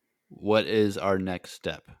 What is our next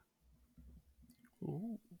step?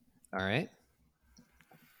 Ooh. All right.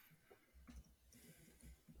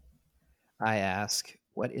 I ask,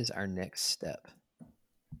 what is our next step?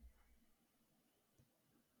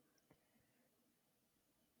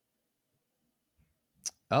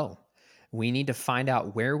 Oh, we need to find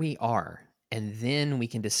out where we are, and then we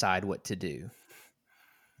can decide what to do.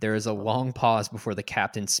 There is a long pause before the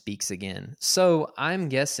captain speaks again. So I'm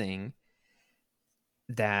guessing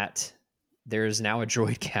that there is now a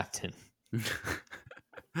droid captain.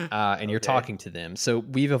 And you're talking to them. So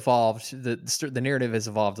we've evolved. The narrative has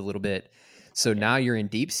evolved a little bit. So now you're in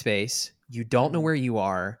deep space. You don't know where you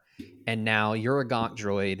are. And now you're a Gonk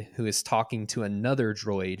droid who is talking to another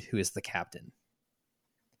droid who is the captain.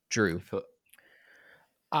 Drew.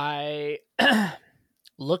 I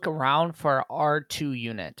Look around for R2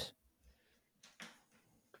 unit.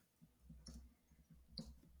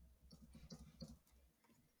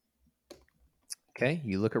 Okay,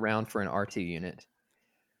 you look around for an R2 unit.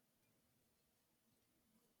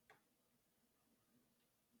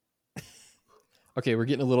 Okay, we're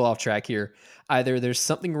getting a little off track here. Either there's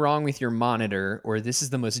something wrong with your monitor, or this is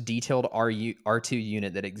the most detailed R2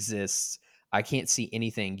 unit that exists. I can't see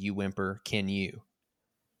anything, you whimper. Can you?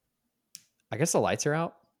 I guess the lights are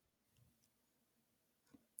out.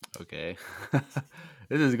 Okay.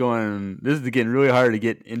 This is getting really hard to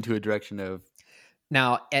get into a direction of.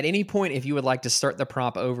 Now, at any point, if you would like to start the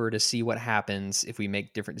prompt over to see what happens if we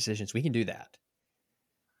make different decisions, we can do that.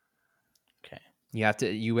 Okay.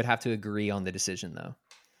 You would have to agree on the decision, though.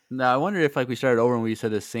 Now, I wonder if we started over and we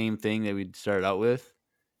said the same thing that we started out with.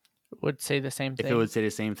 Would say the same thing. If it would say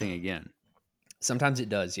the same thing again. Sometimes it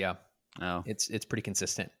does, yeah. No. It's pretty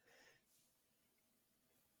consistent.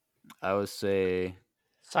 I would say.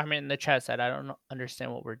 Simon in the chat said, I don't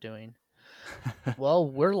understand what we're doing. Well,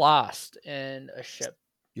 we're lost in a ship.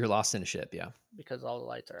 You're lost in a ship, yeah. Because all the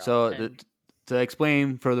lights are out. So to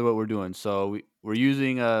explain further what we're doing, so we're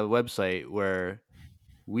using a website where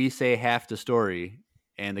we say half the story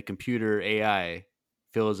and the computer AI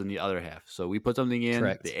fills in the other half. So we put something in,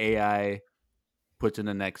 Correct. the AI puts in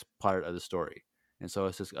the next part of the story. And so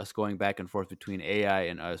it's just us going back and forth between AI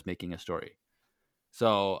and us making a story.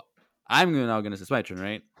 So I'm now going to, it's my turn,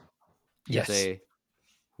 right? Yes. Say,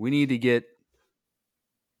 we need to get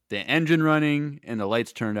the engine running and the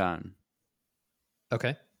lights turned on.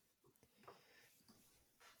 Okay.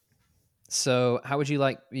 So how would you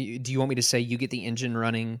like, do you want me to say you get the engine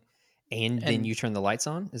running and then you turn the lights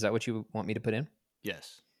on? Is that what you want me to put in?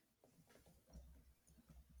 Yes.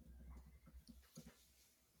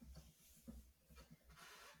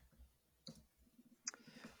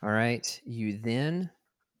 All right. You then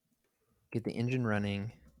get the engine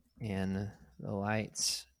running and the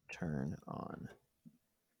lights turn on.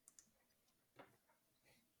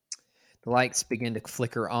 The lights begin to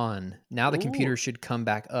flicker on. Now the computer should come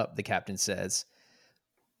back up, the captain says.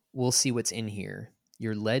 We'll see what's in here.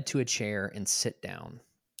 You're led to a chair and sit down.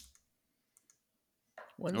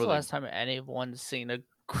 When's the last time anyone's seen a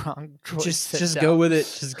Gronk droid just go with it.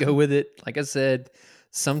 Just go with it. Like I said,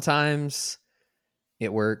 sometimes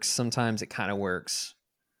it works. Sometimes it kind of works.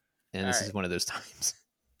 And this is one of those times.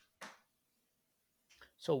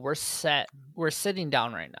 So we're set. We're sitting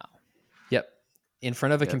down right now. Yep. In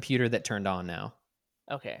front of a computer that turned on now.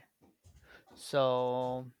 Okay.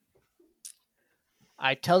 So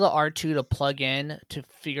I tell the R2 to plug in to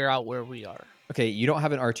figure out where we are. Okay, you don't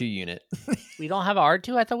have an R2 unit. We don't have an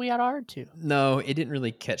R2? I thought we had R2. No, it didn't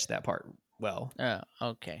really catch that part well. Oh,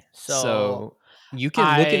 okay. So you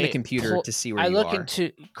can look in the computer to see where you are.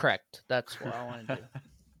 Correct. That's what I want to do.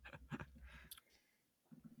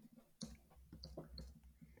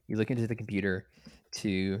 You look into the computer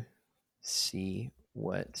to see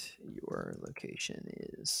what your location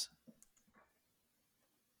is.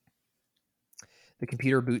 The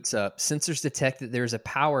computer boots up. Sensors detect that there's a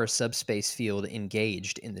power subspace field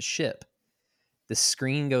engaged in the ship. The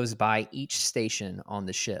screen goes by each station on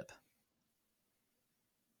the ship.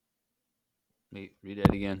 Wait, read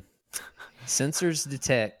that again. Sensors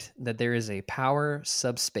detect that there is a power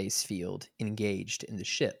subspace field engaged in the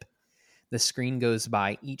ship. The screen goes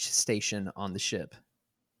by each station on the ship.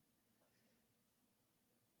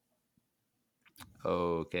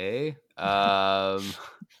 Okay.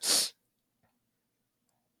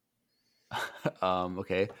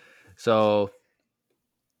 Okay. So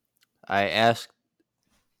I asked,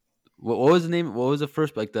 what was the name? What was the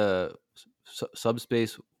first, like the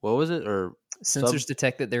subspace? What was it? Or sensors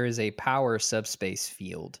detect that there is a power subspace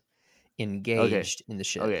field engaged in the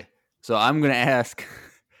ship. Okay. So I'm going to ask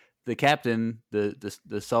the captain,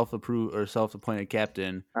 the self-approved or self-appointed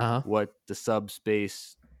captain, what the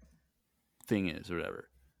subspace thing is or whatever.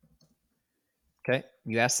 Okay.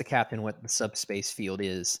 You ask the captain what the subspace field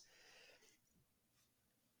is.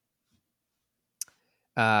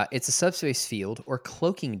 It's a subspace field or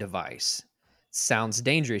cloaking device. Sounds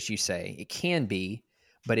dangerous, you say. It can be,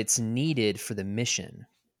 but it's needed for the mission.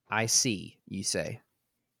 I see, you say.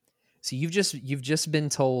 So you've just been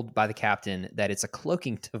told by the captain that it's a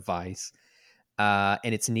cloaking device, and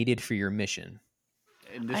it's needed for your mission.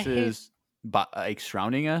 And this is like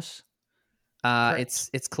surrounding us?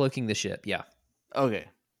 It's cloaking the ship, yeah. Okay.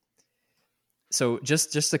 So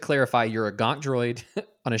just to clarify, you're a Gonk droid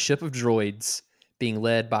on a ship of droids being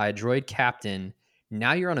led by a droid captain.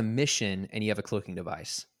 Now you're on a mission and you have a cloaking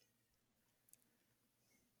device.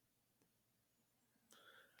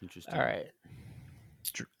 Interesting. All right.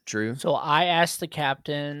 Drew? So I asked the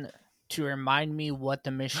captain to remind me what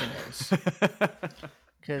the mission is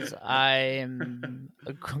because I'm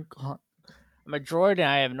a droid and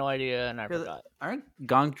I have no idea and I forgot. Aren't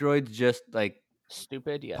gonk droids just like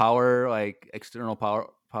Stupid, yeah. power, like external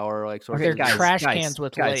power, like sources? They're guys, trash cans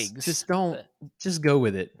with legs. Just go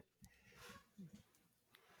with it.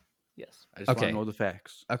 Yes. I just want Okay. to know the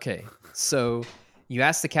facts. Okay, so you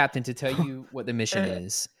asked the captain to tell you what the mission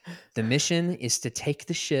is. The mission is to take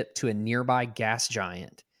the ship to a nearby gas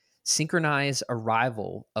giant, synchronize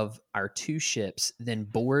arrival of our 2 ships, then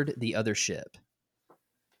board the other ship.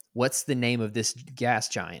 What's the name of this gas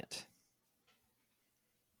giant?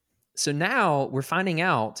 So now we're finding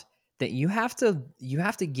out that you have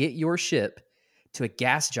to get your ship to a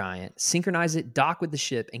gas giant, synchronize it, dock with the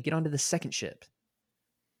ship, and get onto the second ship.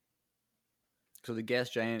 So the gas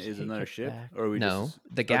giant is Take another it ship, back. or are we No, just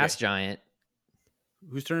the gas Okay. giant.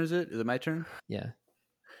 Whose turn is it? Is it my turn? Yeah.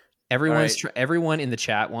 Everyone's right. everyone in the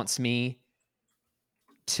chat wants me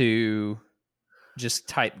to just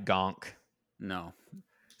type gonk. No.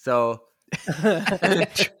 So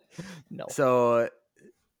No. So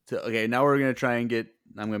okay, now we're gonna try and get.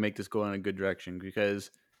 I'm gonna make this go in a good direction because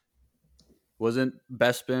wasn't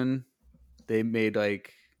Bespin? They made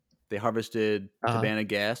they harvested Cabana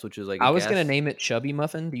gas, which is like. I was gonna name it Chubby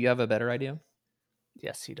Muffin. Do you have a better idea?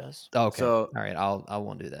 Yes, he does. Oh, okay. So- All right. I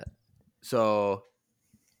won't do that. So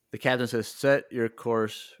the captain says, "Set your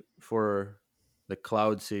course for the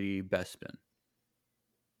Cloud City Bespin,"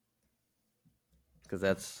 because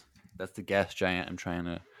that's the gas giant. I'm trying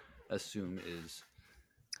to assume is.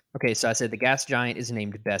 Okay, so I said the gas giant is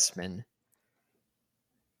named Bespin.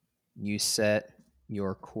 You set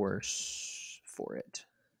your course for it.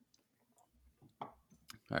 All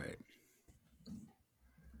right.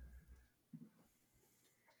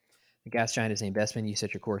 The gas giant is named Bespin. You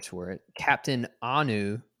set your course for it. Captain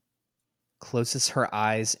Anu closes her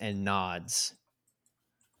eyes and nods.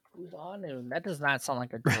 Who's Anu? That does not sound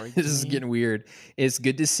like a droid. This to is me. getting weird. It's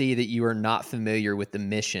good to see that you are not familiar with the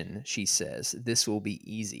mission, she says. This will be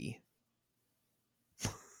easy.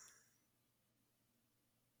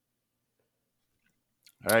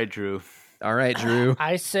 All right, Drew. All right, Drew.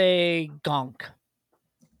 I say gonk.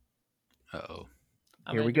 Uh-oh.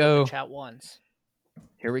 I'm Here gonna we do it in go. the Chat once.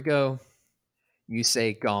 Here we go. You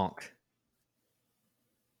say gonk.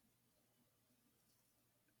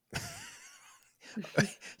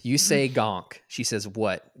 You say gonk. She says,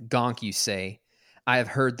 what? Gonk, you say. I have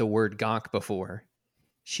heard the word gonk before.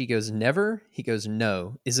 She goes, never? He goes,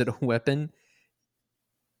 no. Is it a weapon?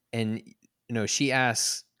 And no, she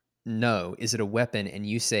asks, no. Is it a weapon? And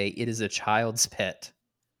you say, it is a child's pet.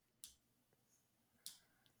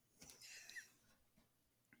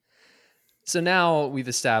 So now we've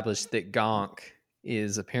established that gonk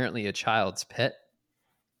is apparently a child's pet.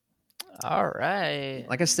 All right.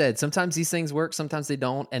 Like I said, sometimes these things work, sometimes they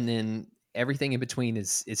don't, and then everything in between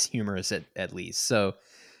is humorous at least. So,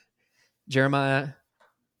 Jeremiah,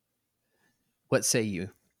 what say you?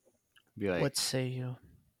 Be like, What say you?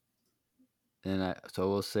 and so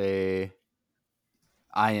we'll say,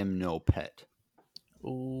 I am no pet.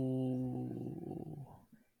 Ooh.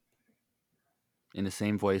 In the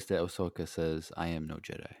same voice that Ahsoka says, I am no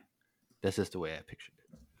Jedi. That's just the way I pictured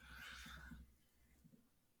it.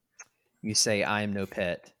 You say, I am no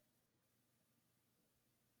pet.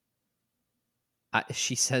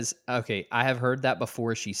 She says, okay, I have heard that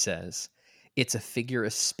before, she says. It's a figure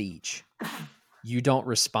of speech. You don't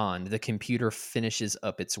respond. The computer finishes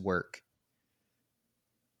up its work.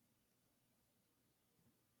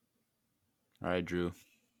 All right, Drew.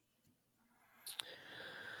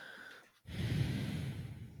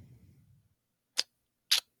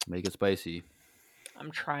 Make it spicy.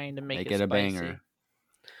 I'm trying to make Make it it a spicy. banger.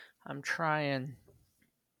 I'm trying.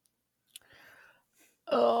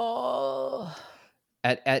 Oh.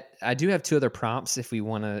 I do have 2 other prompts if we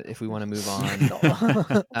want to move on. No.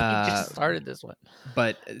 We just started this one.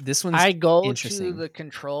 But this one's I go to interesting. the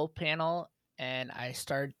control panel and I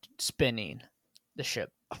start spinning the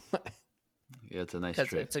ship. Yeah, it's a nice Because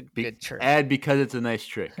trick. it's a good trick. Add because it's a nice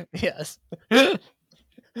trick. Yes.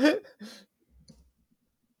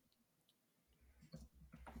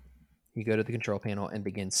 You go to the control panel and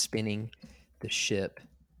begin spinning the ship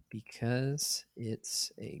because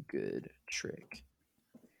it's a good trick.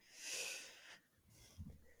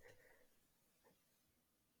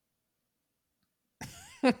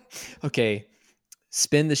 Okay.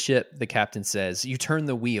 Spin the ship, the captain says. You turn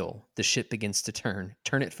the wheel. The ship begins to turn.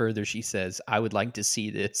 Turn it further, she says. I would like to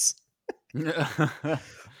see this.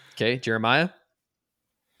 Okay, Jeremiah?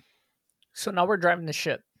 So now we're driving the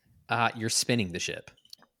ship. You're spinning the ship.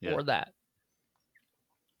 Yeah. Or that.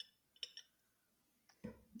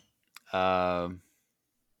 all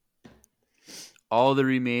the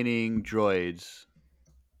remaining droids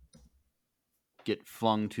get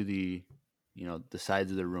flung to the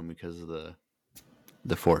sides of the room because of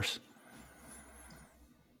the force.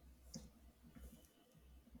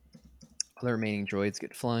 All the remaining droids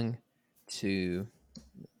get flung to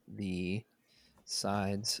the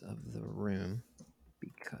sides of the room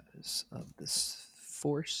because of this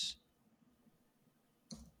force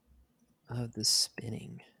of the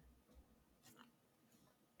spinning.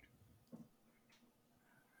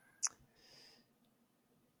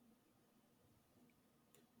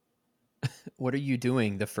 What are you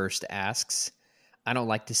doing? The first asks. I don't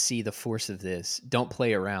like to see the force of this. Don't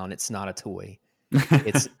play around. It's not a toy.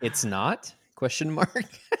 It's not? Question mark.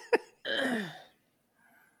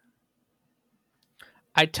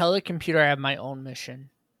 I tell the computer I have my own mission.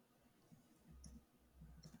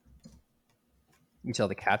 You tell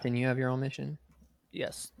the captain you have your own mission?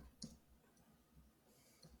 Yes.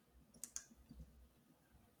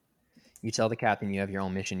 You tell the captain you have your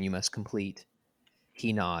own mission you must complete.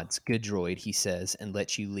 He nods. Good droid, he says, and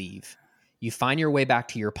lets you leave. You find your way back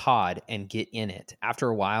to your pod and get in it. After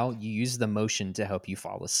a while, you use the motion to help you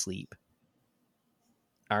fall asleep.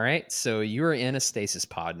 All right, so you are in a stasis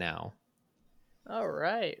pod now. All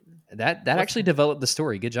right. That actually developed the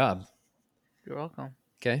story. Good job. You're welcome.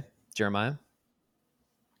 Okay, Jeremiah.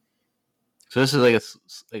 So this is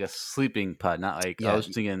like a sleeping pod, not like I was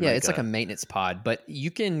thinking. Yeah, it's like a maintenance pod, but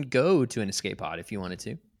you can go to an escape pod if you wanted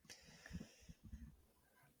to.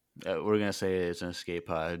 We're gonna say it's an escape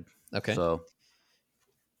pod. Okay. So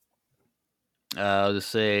I'll just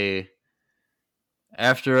say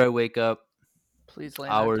after I wake up, please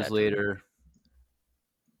land hours later,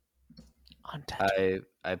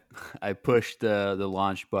 I push the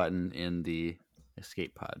launch button in the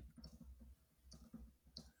escape pod.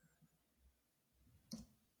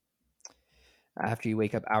 After you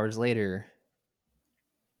wake up hours later,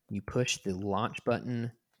 you push the launch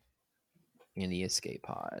button in the escape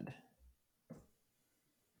pod.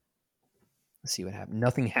 Let's see what happens.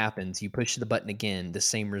 Nothing happens. You push the button again, the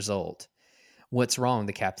same result. What's wrong?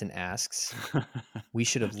 The captain asks. We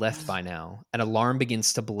should have left by now. An alarm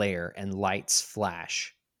begins to blare and lights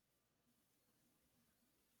flash.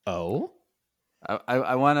 Oh?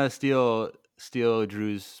 I want to steal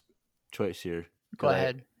Drew's choice here. Go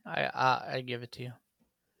ahead. I give it to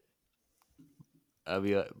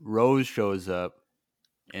you. Rose shows up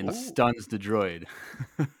and stuns the droid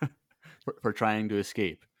for trying to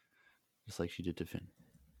escape, just like she did to Finn.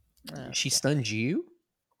 She stuns you?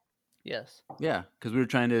 Yes. Yeah, because we were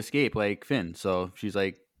trying to escape like Finn. So she's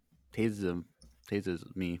like, tases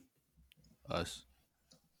me, us,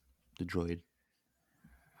 the droid.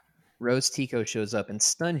 Rose Tico shows up and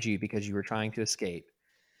stuns you because you were trying to escape.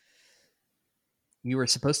 You were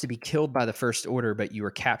supposed to be killed by the First Order, but you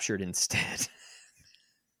were captured instead.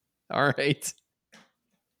 All right.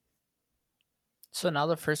 So now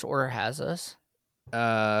the First Order has us?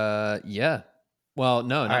 Yeah. Well,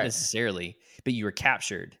 no, not right. necessarily. But you were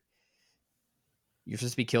captured. You're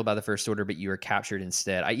supposed to be killed by the First Order, but you were captured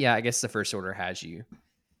instead. I guess the First Order has you.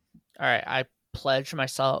 All right. I pledge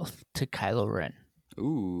myself to Kylo Ren.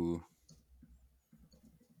 Ooh.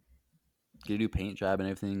 Did you do paint job and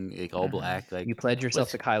everything, like all black? Like you pledge yourself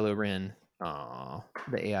to Kylo Ren. Aw,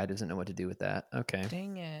 the AI doesn't know what to do with that. Okay.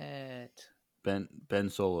 Dang it. Ben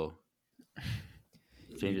Solo.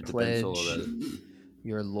 Change it to Pledge Ben Solo.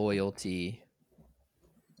 your loyalty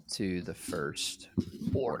to the First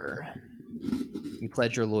Order. You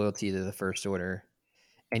pledge your loyalty to the First Order,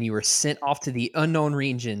 and you were sent off to the unknown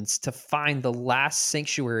regions to find the last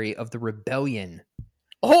sanctuary of the rebellion.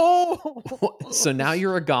 Oh! So now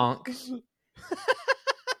you're a gonk,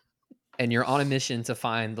 and you're on a mission to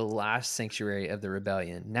find the last sanctuary of the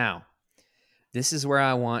rebellion. Now, this is where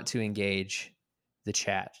I want to engage the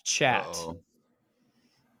chat. Chat. Uh-oh.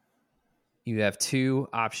 You have two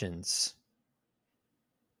options.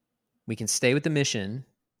 We can stay with the mission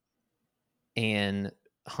and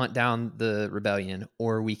hunt down the rebellion,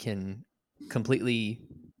 or we can completely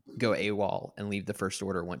go AWOL and leave the First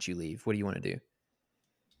Order once you leave. What do you want to do?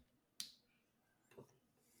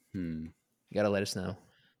 You got to let us know.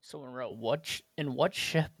 Someone wrote, in what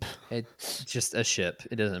ship? It's just a ship.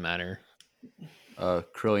 It doesn't matter.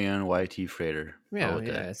 Krillian YT freighter. Yeah.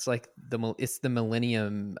 It's like the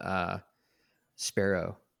Millennium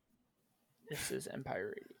Sparrow. This is Empire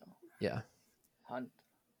Radio. Yeah. Hunt.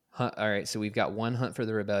 All right. So we've got one hunt for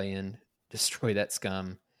the rebellion. Destroy that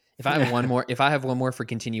scum. If I have one more for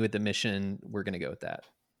continue with the mission, we're gonna go with that.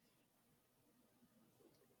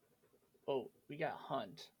 Oh, we got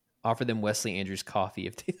hunt. Offer them Wesley Andrews coffee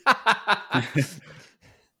if they.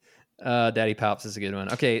 Daddy Palps is a good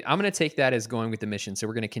one. Okay, I'm going to take that as going with the mission. So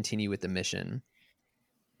we're going to continue with the mission.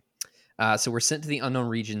 So we're sent to the unknown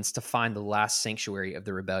regions to find the last sanctuary of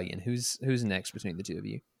the rebellion. Who's next between the two of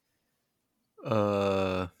you?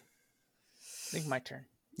 I think my turn.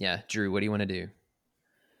 Yeah, Drew, what do you want to do?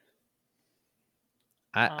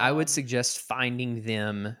 I would suggest finding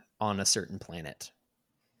them on a certain planet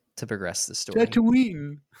to progress the story.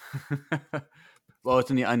 Tatooine. Well, it's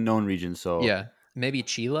in the unknown region, so Yeah, maybe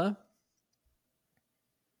Chila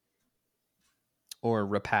or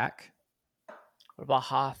Rapak. What about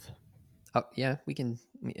Hoth? Oh, yeah, we can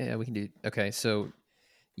do. Okay, so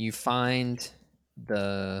you find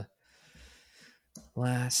the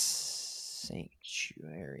last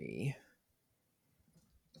sanctuary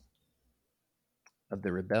of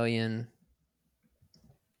the rebellion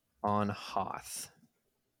on Hoth.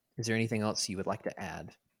 Is there anything else you would like to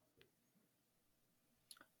add?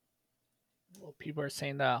 Well, people are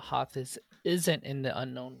saying that Hoth isn't in the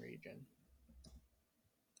unknown region.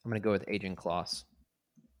 I'm going to go with Agent Kloss.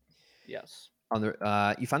 Yes. On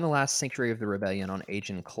the you find the last sanctuary of the rebellion on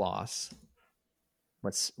Agent Kloss.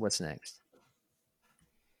 What's next?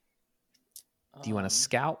 Do you want to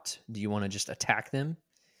scout? Do you want to just attack them?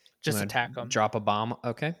 Just You wanna attack them. Drop a bomb.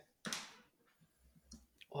 Okay.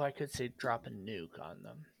 Or I could say drop a nuke on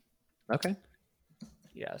them. Okay.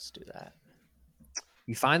 Yeah, let's do that.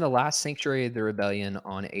 You find the last sanctuary of the rebellion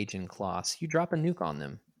on Agent Kloss. You drop a nuke on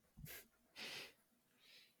them.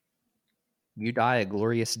 You die a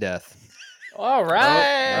glorious death. All right.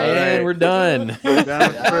 And we're done. We're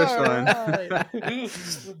down with the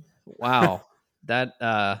first one. Wow.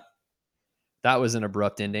 That was an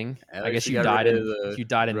abrupt ending. At I guess least you you got died rid in of the you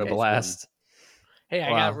died in the rebel blast. Hey,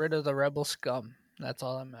 I Wow. got rid of the rebel scum. That's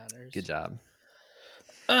all that matters. Good job.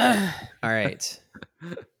 All right.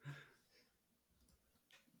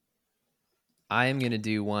 I am going to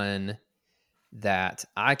do one that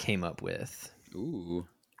I came up with. Ooh.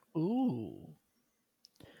 Ooh.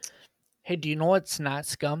 Hey, do you know what's not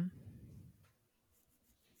scum?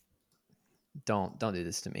 Don't do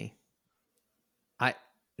this to me.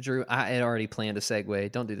 Drew, I had already planned a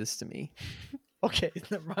segue. Don't do this to me. Okay,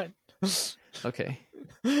 never mind. Okay.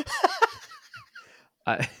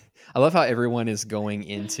 I love how everyone is going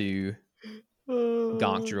into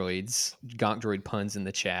gonk droid puns in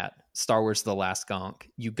the chat. Star Wars: The Last Gonk.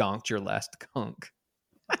 You gonked your last gonk.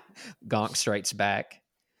 Gonk strikes back.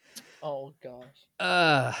 Oh gosh.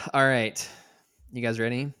 All right. You guys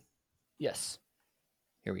ready? Yes.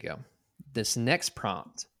 Here we go. This next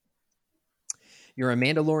prompt. You're a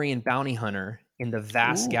Mandalorian bounty hunter in the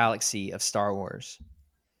vast galaxy of Star Wars.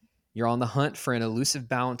 You're on the hunt for an elusive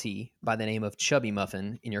bounty by the name of Chubby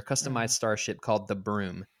Muffin in your customized starship called the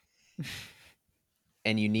Broom.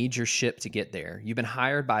 And you need your ship to get there. You've been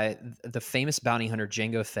hired by the famous bounty hunter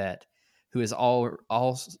Jango Fett, who is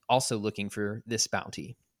also looking for this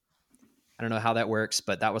bounty. I don't know how that works,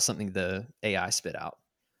 but that was something the AI spit out.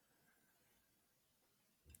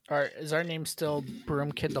 All right, is our name still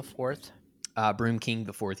Broom Kid the Fourth? Broom King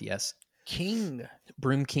the Fourth, yes. King.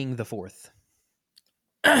 Broom King the Fourth.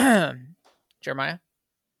 Jeremiah?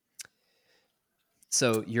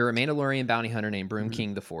 So you're a Mandalorian bounty hunter named Broom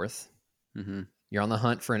King the Fourth. Mm-hmm. You're on the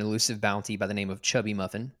hunt for an elusive bounty by the name of Chubby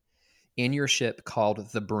Muffin in your ship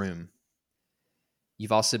called the Broom.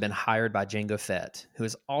 You've also been hired by Jango Fett, who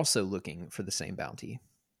is also looking for the same bounty.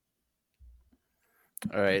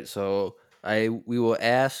 All right, so we will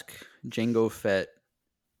ask Jango Fett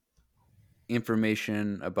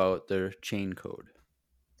information about their chain code.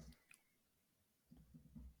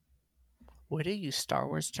 What do you Star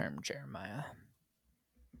Wars term, Jeremiah?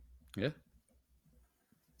 Yeah.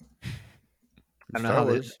 I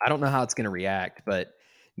don't know how it's going to react, but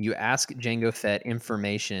you ask Jango Fett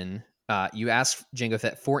information. You ask Jango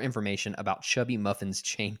Fett for information about Chubby Muffin's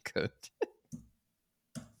chain code.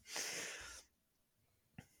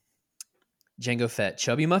 Jango Fett,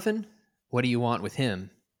 Chubby Muffin? What do you want with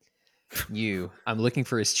him? I'm looking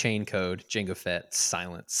for his chain code. Jango Fett,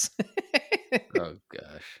 silence. Oh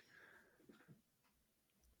gosh.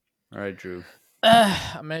 All right, Drew.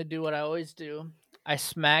 I'm going to do what I always do. I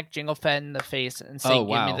smack Jango Fett in the face and say, Oh, give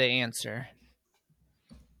wow. me the answer.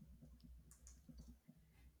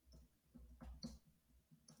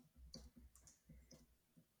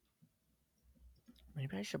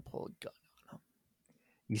 Maybe I should pull a gun on him.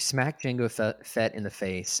 You smack Jango Fett in the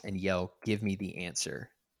face and yell, give me the answer.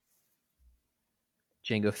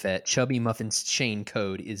 Jango Fett, Chubby Muffin's chain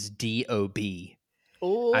code is DOB.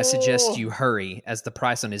 Oh. I suggest you hurry, as the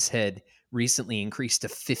price on his head recently increased to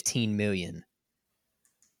 15 million.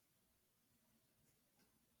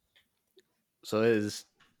 So his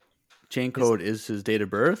chain code is his date of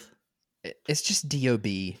birth? It's just DOB.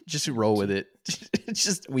 Just roll with it. It's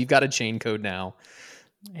just we've got a chain code now.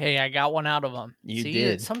 Hey, I got one out of them. You See,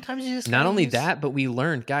 did. Sometimes you just Not gotta only use- that, but we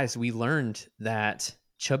learned that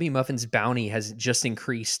Chubby Muffin's bounty has just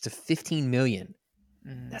increased to 15 million.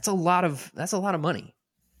 That's a lot of money.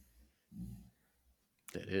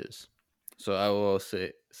 That is. So I will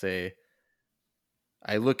say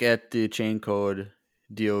I look at the chain code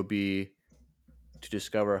DOB to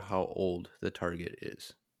discover how old the target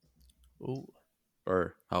is. Ooh.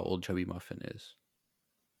 Or how old Chubby Muffin is.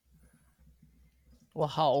 Well,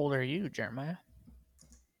 how old are you, Jeremiah?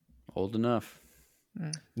 Old enough.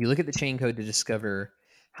 You look at the chain code to discover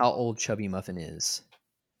how old Chubby Muffin is.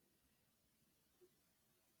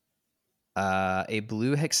 A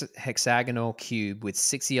blue hexagonal cube with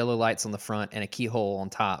 6 yellow lights on the front and a keyhole on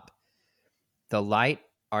top. The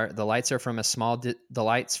lights from a small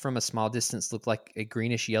distance look like a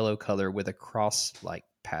greenish yellow color with a cross-like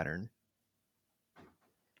pattern.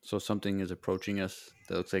 So something is approaching us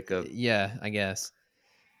that looks like a... Yeah, I guess.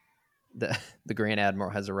 The Grand Admiral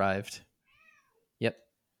has arrived. Yep.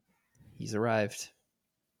 He's arrived.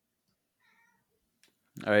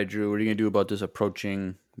 All right, Drew, what are you going to do about this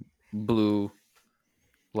approaching blue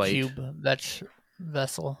light? Cube, that's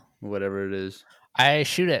vessel. Whatever it is. I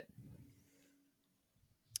shoot it.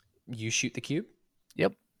 You shoot the cube?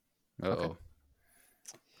 Yep. Uh-oh.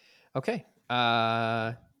 Okay.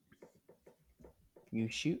 You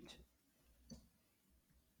shoot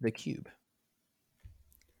the cube.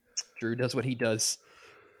 Drew does what he does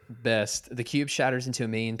best. The cube shatters into a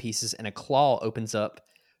million pieces and a claw opens up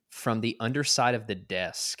from the underside of the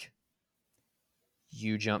desk.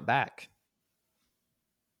 You jump back.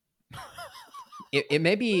 It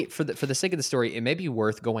may be, for the sake of the story, it may be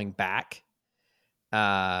worth going back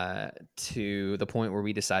to the point where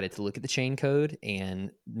we decided to look at the chain code and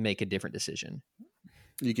make a different decision.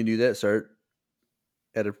 You can do that. Start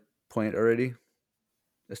at a point already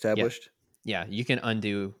established. Yeah, you can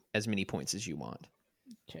undo as many points as you want.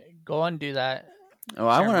 Okay, go and do that. Oh,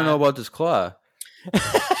 I want to know about this claw.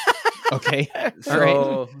 Okay. So, All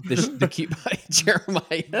right. The cube by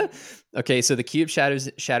Jeremiah. Okay, so the cube shatters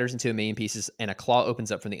into a million pieces and a claw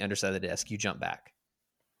opens up from the underside of the desk. You jump back.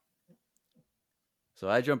 So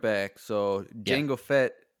I jump back. So Jango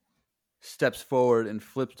Fett steps forward and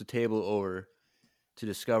flips the table over to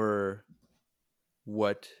discover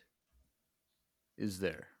what is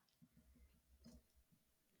there.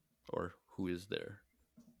 Or who is there.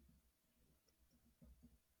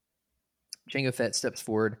 Jango Fett steps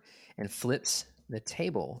forward and flips the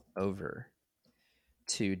table over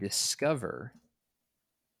to discover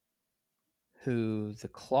who the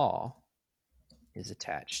claw is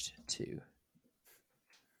attached to.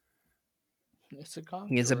 It's a con.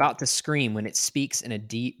 He is about to scream when it speaks in a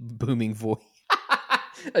deep booming voice.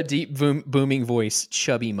 A deep booming voice,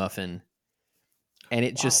 Chubby Muffin. And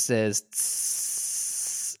it just says,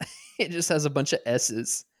 tss. It just has a bunch of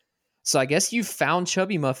S's. So I guess you found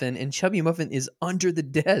Chubby Muffin, and Chubby Muffin is under the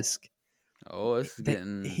desk. Oh, it's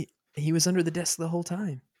getting... He was under the desk the whole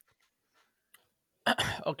time.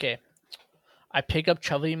 Okay. I pick up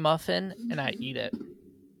Chubby Muffin and I eat it.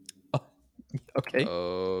 Okay.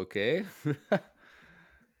 Okay.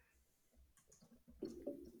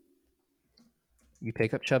 You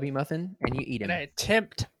pick up Chubby Muffin and you eat him. And I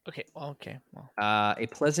attempt. Okay. Okay. Well. A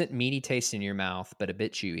pleasant, meaty taste in your mouth, but a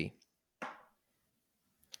bit chewy.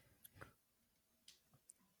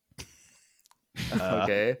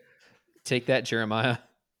 Okay. Take that, Jeremiah.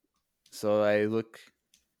 So I look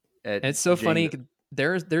at... And it's so funny.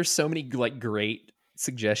 Jango- There's so many like great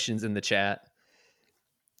suggestions in the chat.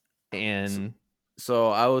 And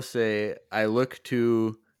So I will say I look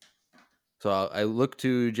to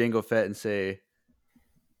Jango Fett and say,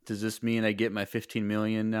 does this mean I get my 15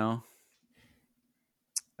 million now?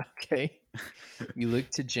 okay. You look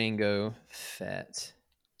to Jango Fett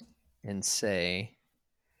and say,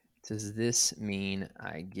 does this mean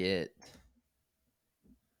I get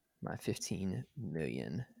my 15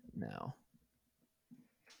 million now?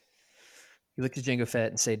 You look to Jango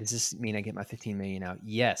Fett and say, does this mean I get my 15 million now?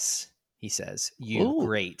 Yes, he says. Ooh.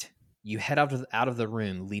 Great. You head out of the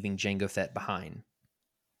room, leaving Jango Fett behind.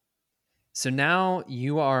 So now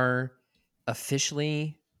you are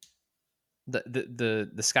officially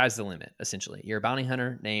the sky's the limit, essentially. You're a bounty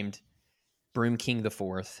hunter named Broom King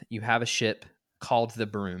IV. You have a ship called the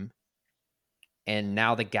Broom, and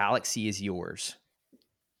now the galaxy is yours.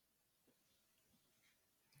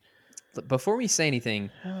 But before we say anything,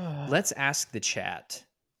 let's ask the chat.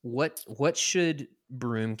 What should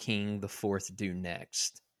Broom King IV do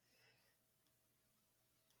next?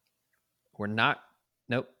 We're not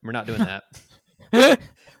doing that.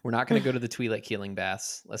 We're not going to go to the Twi'lek healing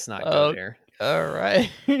baths. Let's not go there. All right.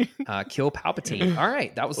 Kill Palpatine. All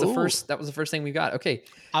right, that was the Ooh. first. That was the first thing we got. Okay.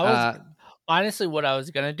 I was honestly what I was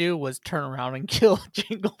gonna do was turn around and kill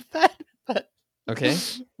Jango Fett. But Okay.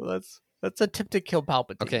 well, that's a tip to kill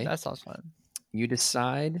Palpatine. Okay. That sounds fun. You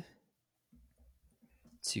decide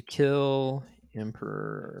to kill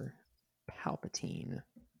Emperor Palpatine.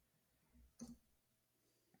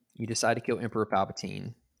 You decide to kill Emperor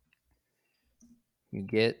Palpatine. You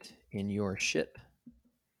get in your ship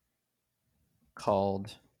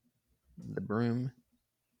called the Broom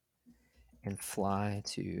and fly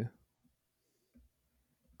to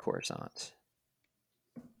Coruscant.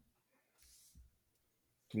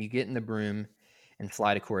 You get in the Broom and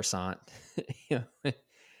fly to Coruscant.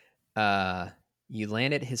 You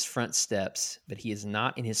land at his front steps, but he is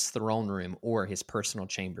not in his throne room or his personal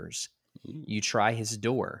chambers. You try his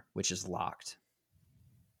door, which is locked.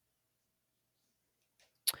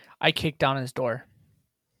 I kick down his door.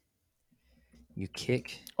 You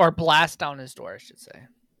kick, Or blast down his door, I should say.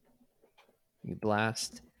 you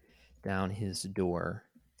blast down his door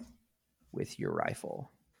with your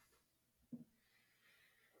rifle.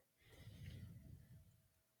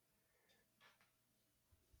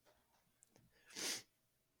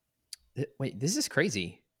 Wait, this is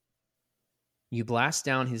crazy. You blast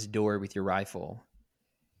down his door with your rifle,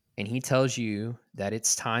 and he tells you that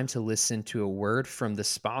it's time to listen to a word from the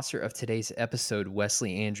sponsor of today's episode,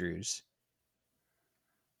 Wesley Andrews.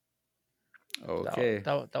 Okay.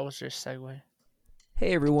 That was your segue.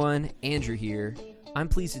 Hey everyone, Andrew here. I'm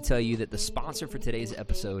pleased to tell you that the sponsor for today's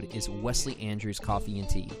episode is Wesley Andrews Coffee and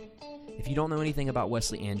Tea. If you don't know anything about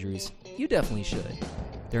Wesley Andrews, you definitely should.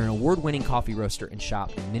 They're an award-winning coffee roaster and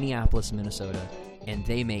shop in Minneapolis, Minnesota, and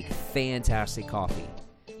they make fantastic coffee.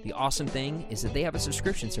 The awesome thing is that they have a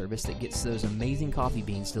subscription service that gets those amazing coffee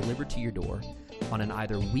beans delivered to your door on an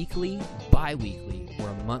either weekly, bi-weekly, or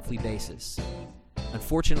a monthly basis.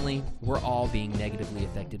 Unfortunately, we're all being negatively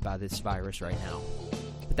affected by this virus right now.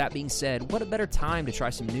 With that being said, what a better time to try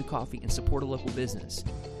some new coffee and support a local business.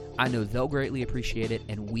 I know they'll greatly appreciate it,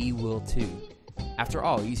 and we will too. After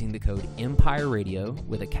all, using the code Empire Radio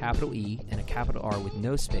with a capital E and a capital R with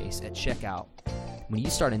no space at checkout, when you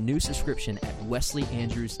start a new subscription at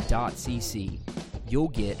wesleyandrews.cc, you'll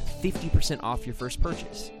get 50% off your first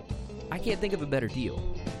purchase. I can't think of a better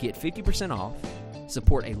deal. Get 50% off,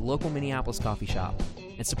 support a local Minneapolis coffee shop,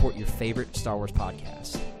 and support your favorite Star Wars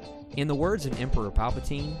podcast. In the words of Emperor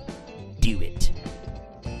Palpatine, do it.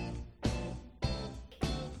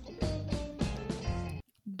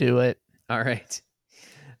 Do it. All right.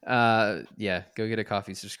 Yeah, go get a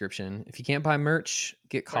coffee subscription. If you can't buy merch,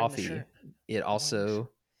 get Right in the coffee. shirt. It also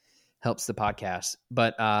helps the podcast.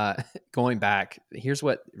 But going back, here's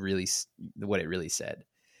what it really said.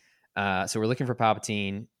 So we're looking for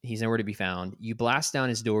Palpatine. He's nowhere to be found. You blast down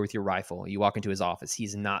his door with your rifle. You walk into his office.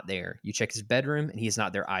 He's not there. You check his bedroom, and he's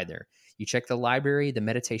not there either. You check the library, the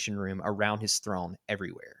meditation room, around his throne,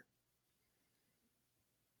 everywhere.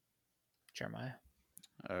 Jeremiah.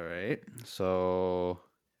 All right. So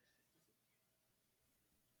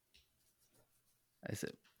I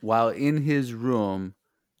said, while in his room,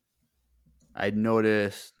 I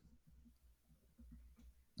noticed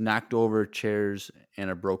knocked over chairs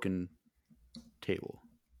and a broken table.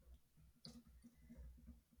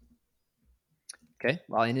 Okay.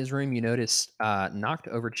 While in his room, you noticed knocked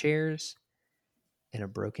over chairs and a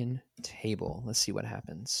broken table. Let's see what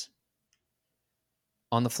happens.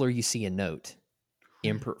 On the floor, you see a note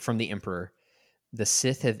from the Emperor. The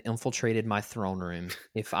Sith have infiltrated my throne room.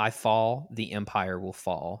 If I fall, the Empire will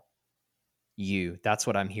fall. That's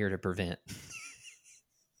what I'm here to prevent.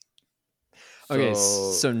 Okay,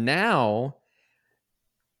 so now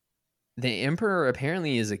the Emperor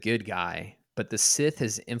apparently is a good guy, but the Sith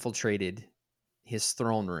has infiltrated his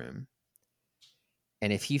throne room.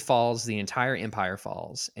 And if he falls, the entire Empire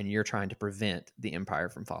falls, and you're trying to prevent the Empire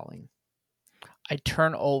from falling. I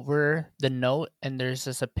turn over the note, and there's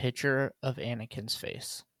just a picture of Anakin's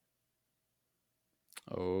face.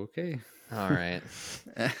 Okay. All right.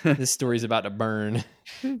 This story's about to burn.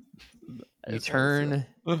 You turn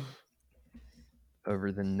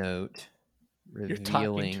over the note, You're talking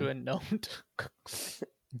revealing. to a note.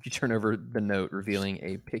 You turn over the note, revealing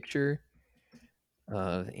a picture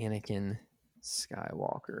of Anakin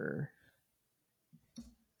Skywalker's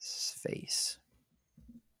face.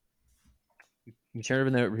 You turn over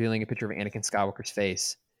the note, revealing a picture of Anakin Skywalker's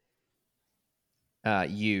face.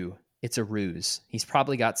 It's a ruse. He's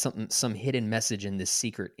probably got some hidden message in his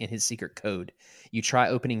secret code. You try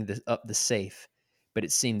opening up the safe, but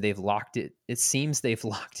it seems they've locked it. It seems they've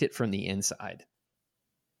locked it from the inside.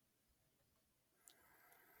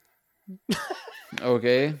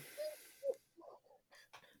 Okay.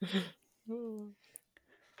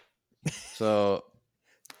 So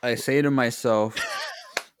I say to myself,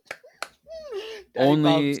 Daddy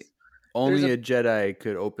only Bob's- there's a Jedi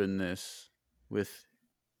could open this with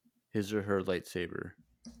his or her lightsaber.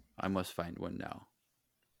 I must find one now.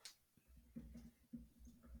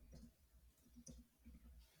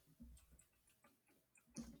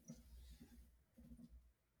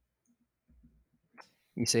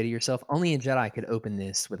 You say to yourself, only a Jedi could open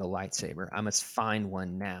this with a lightsaber. I must find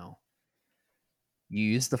one now. You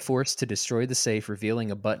use the Force to destroy the safe,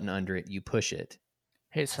 revealing a button under it. You push it.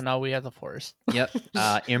 Hey, so now we have the Force. Yep.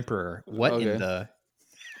 Emperor. What Okay. in the...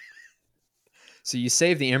 So you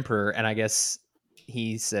save the Emperor, and I guess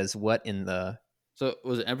he says, what in the... So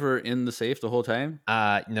was Emperor in the safe the whole time?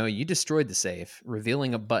 No, you destroyed the safe,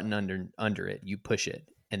 revealing a button under it. You push it,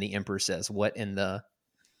 and the Emperor says, what in the...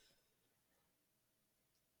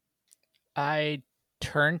 I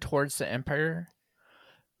turn towards the Empire,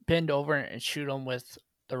 bend over and shoot him with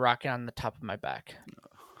the rocket on the top of my back.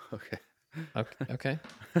 Okay. Okay.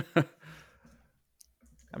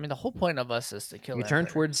 I mean, the whole point of us is to kill. You the turn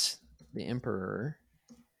Empire. towards the Emperor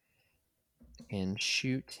and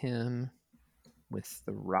shoot him with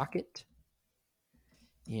the rocket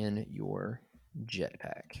in your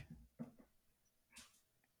jetpack.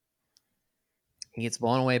 He gets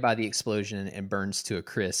blown away by the explosion and burns to a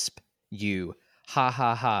crisp. You, ha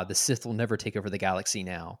ha ha, the Sith will never take over the galaxy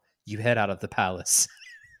now. You head out of the palace.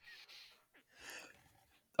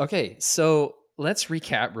 Okay, so let's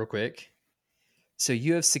recap real quick. So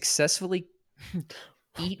you have successfully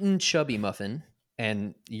eaten Chubby Muffin,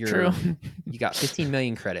 and you got 15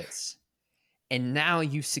 million credits. And now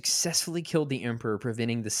you successfully killed the Emperor,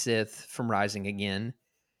 preventing the Sith from rising again.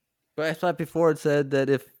 But I thought before it said that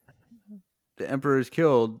if the Emperor is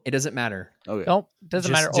killed, It doesn't matter. okay. Nope,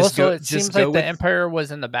 doesn't Just- matter. just Also, go- it just seems go like with- the Empire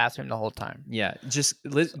was in the bathroom the whole time. Yeah, just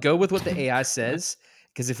go with what the AI says,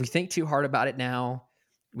 because if we think too hard about it now,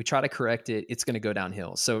 we try to correct it, it's going to go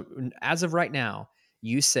downhill. So as of right now,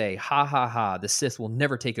 you say, ha ha ha, the Sith will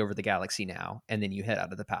never take over the galaxy now, and then you head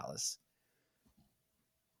out of the palace.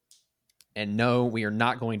 And no, we are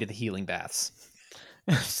not going to the healing baths.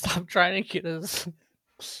 Stop trying to get us.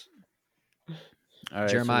 All right,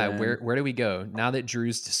 so Jeremiah, then- where do we go now that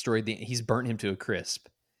Drew's destroyed he's burnt him to a crisp?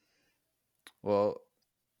 Well,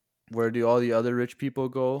 where do all the other rich people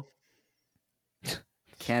go?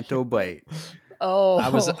 Canto Bite. Oh,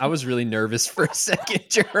 I was really nervous for a second,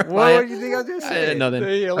 Jeremiah. What do you think I was gonna I say? didn't know The then.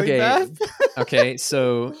 healing Okay, bath? okay.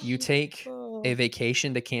 So you take Oh. a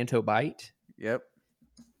vacation to Canto Bite. Yep.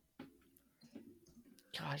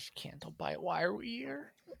 Gosh, Canto Bite. Why are we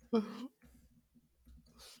here?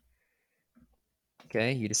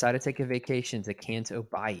 Okay, you decide to take a vacation to Canto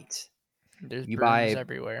Bite. There's You brooms buy-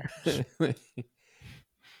 everywhere.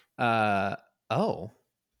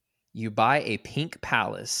 You buy a pink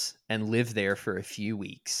palace and live there for a few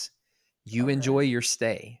weeks. You Okay. enjoy your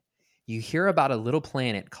stay. You hear about a little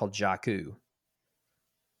planet called Jakku.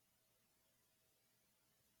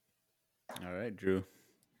 All right, Drew.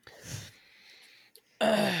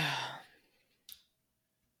 Oh,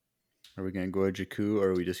 Are we gonna go to Jakku,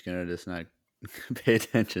 or are we just gonna not pay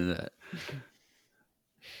attention to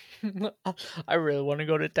that? I really want to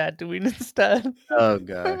go to Tatooine instead. Oh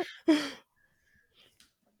gosh.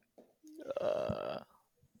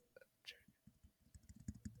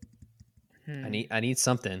 I need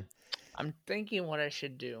something. I'm thinking what I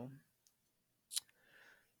should do.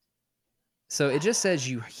 So it just says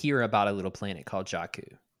you hear about a little planet called Jakku,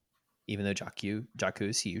 even though Jakku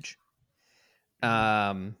is huge.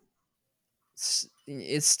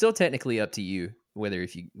 It's still technically up to you whether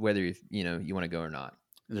you want to go or not.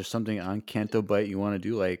 Is there something on Canto Bite you want to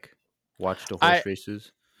do, like watch the horse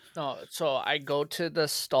races? No, so I go to the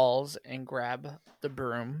stalls and grab the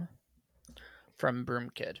broom from Broom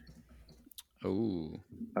Kid. Oh,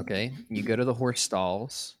 Okay, you go to the horse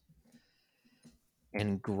stalls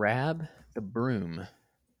and grab the broom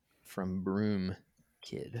from Broom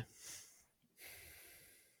Kid.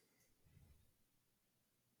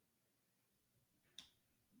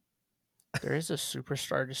 There is a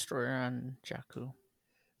Superstar Destroyer on Jakku.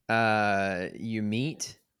 You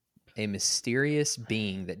meet a mysterious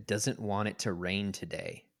being that doesn't want it to rain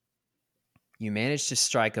today. You manage to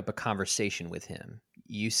strike up a conversation with him.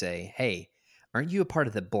 You say, "Hey, aren't you a part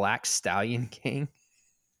of the Black Stallion Gang?"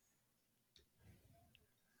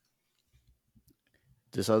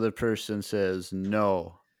 this other person says,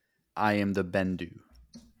 "No, I am the Bendu,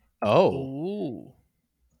 Oh, Ooh.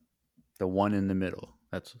 the one in the middle."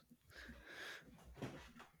 That's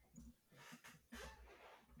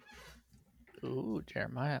Ooh,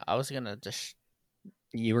 Jeremiah. I was gonna just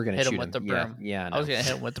You were gonna hit shoot him with the broom. Yeah, I was gonna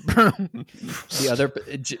hit him with the broom. The other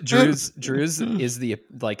Drew's is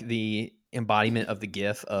the embodiment of the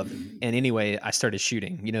GIF of. And anyway, I started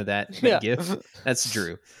shooting. You know that GIF? That's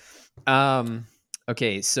Drew.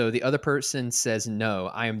 Okay, so the other person says no.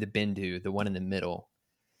 I am the Bendu, the one in the middle.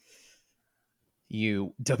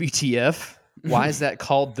 You WTF? Why is that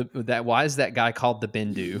called Why is that guy called the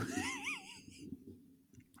Bendu?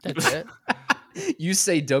 That's it. You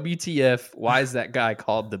say WTF? Why is that guy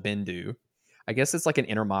called the Bendu? I guess it's like an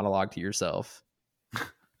inner monologue to yourself. All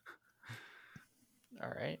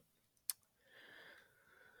right.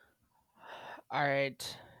 All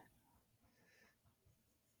right.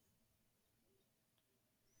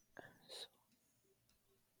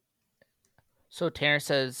 So Tanner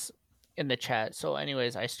says in the chat, so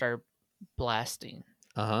anyways, I start blasting.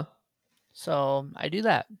 Uh-huh. So I do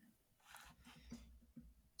that.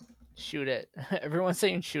 Shoot it. Everyone's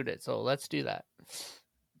saying shoot it, so let's do that.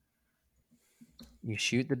 You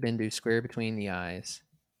shoot the Bendu square between the eyes.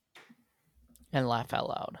 And laugh out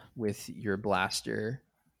loud. With your blaster.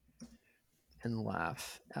 And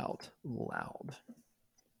laugh out loud.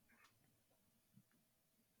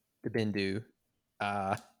 The Bendu.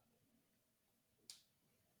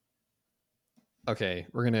 Okay,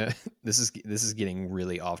 we're gonna. This is getting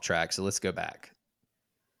really off track. So let's go back.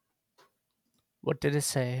 What did it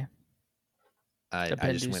say? I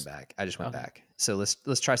just went back. Back. So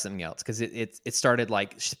let's try something else because it started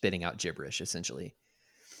like spitting out gibberish essentially.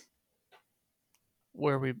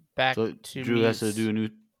 Were we back So to Drew has to do a new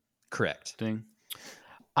Correct. thing.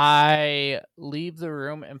 I leave the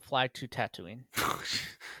room and fly to Tatooine.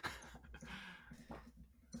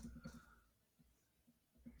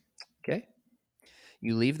 Okay.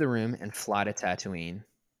 You leave the room and fly to Tatooine.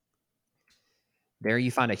 There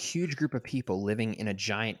you find a huge group of people living in a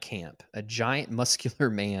giant camp. A giant muscular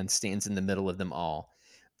man stands in the middle of them all.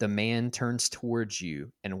 The man turns towards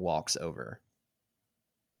you and walks over.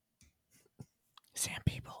 Sand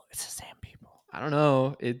people. It's a sand people. I don't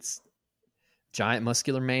know. It's giant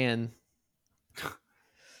muscular man.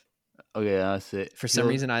 Okay, that's it. For some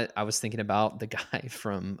reason, I was thinking about the guy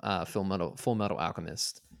from Full Metal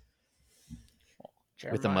Alchemist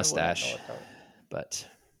with the Jeremiah mustache. wouldn't know what But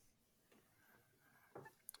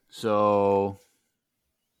So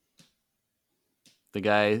the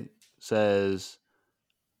guy says,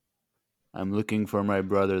 "I'm looking for my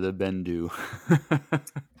brother, the Bendu."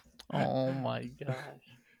 Oh my gosh.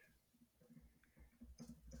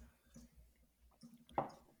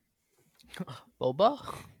 Boba?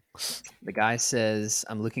 the guy says,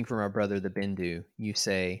 "I'm looking for my brother, the Bendu." You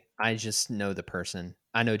say, "I just know the person.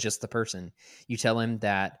 I know just the person." You tell him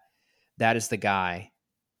that is the guy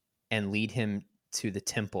and lead him to the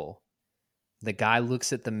temple. The guy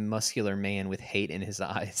looks at the muscular man with hate in his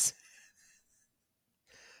eyes.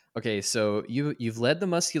 Okay, so you've led the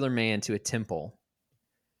muscular man to a temple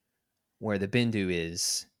where the Bendu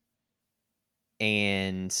is,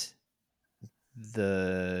 and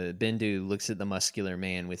the Bendu looks at the muscular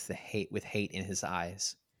man with hate in his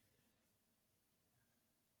eyes.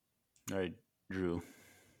 All right, Drew.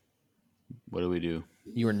 What do we do?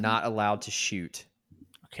 You are not allowed to shoot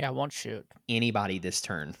Okay, I won't shoot. anybody this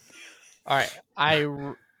turn. All right,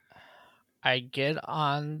 I get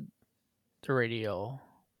on the radio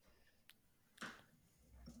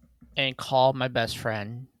and call my best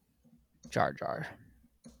friend, Jar Jar.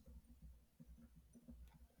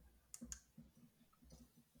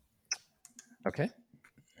 Okay.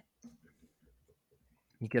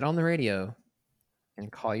 You get on the radio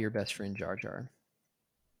and call your best friend Jar Jar.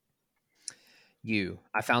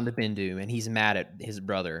 I found the Bendu, and he's mad at his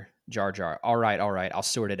brother, Jar Jar. All right, I'll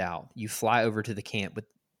sort it out. You fly over to the camp with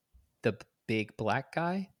the big black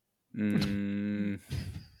guy. Mm,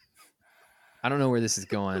 I don't know where this is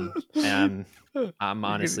going, and I'm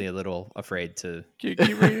honestly a little afraid to. Keep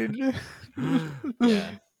reading.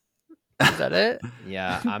 Yeah, Is that it?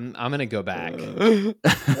 yeah. I'm gonna go back.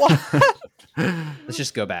 What? Let's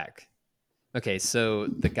just go back. Okay, so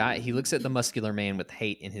the guy, he looks at the muscular man with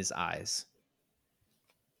hate in his eyes.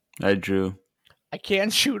 I drew. I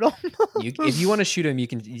can't shoot him. If you want to shoot him, you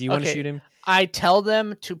can. Do you want to Okay. shoot him? I tell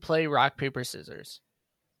them to play rock, paper, scissors.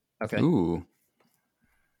 Okay. Ooh.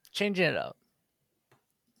 Changing it up.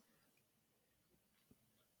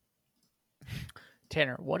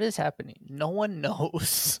 Tanner, what is happening? No one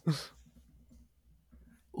knows.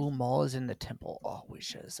 Ooh, Maul is in the temple. Oh, we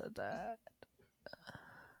should have said that.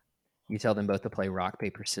 You tell them both to play rock,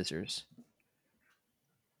 paper, scissors.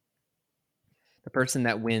 The person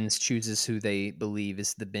that wins chooses who they believe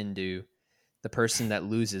is the Bendu. The person that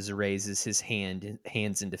loses raises his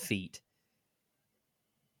hands in defeat.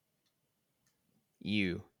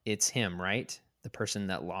 You. It's him, right? The person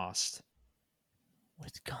that lost.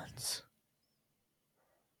 With guns.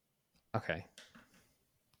 Okay.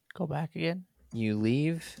 Go back again. You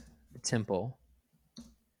leave the temple,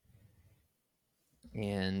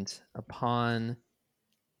 and upon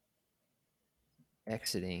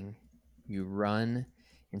exiting, you run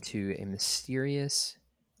into a mysterious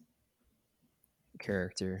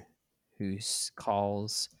character who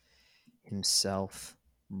calls himself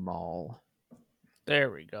Maul.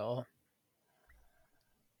 There we go.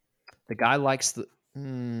 The guy likes the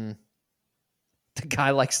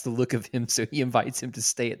look of him, so he invites him to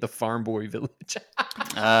stay at the Farm Boy Village.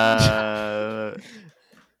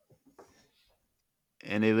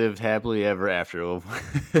 And they lived happily ever after.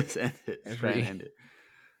 Let's end it. Try and end it.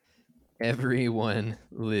 Everyone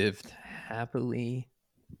lived happily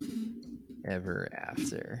ever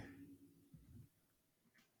after.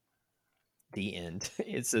 The end.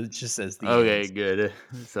 It just says the end. Okay, good.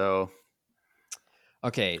 So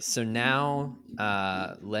now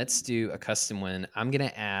let's do a custom one. I'm going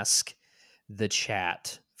to ask the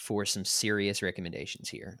chat for some serious recommendations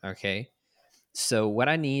here, okay? So what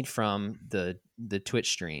I need from the Twitch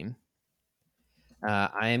stream,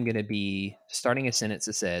 I am going to be starting a sentence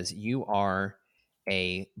that says, you are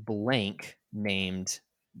a blank named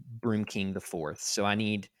Broom King the Fourth. So I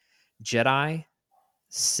need Jedi,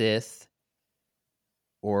 Sith,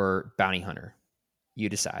 or Bounty Hunter. You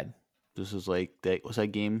decide. this is like that. What's that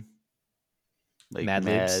game? Like Mad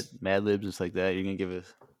Libs? Mad Libs. It's like that. You're gonna give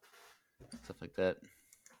us stuff like that.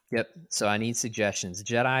 Yep. So I need suggestions.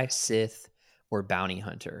 Jedi, Sith, or Bounty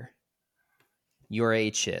Hunter. You're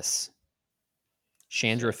a Chiss.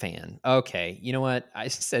 Chandra fan. Okay. You know what? I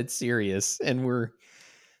said serious, and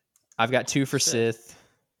I've got 2 for Sith.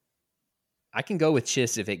 I can go with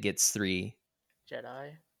Chiss if it gets 3.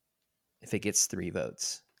 Jedi. If it gets 3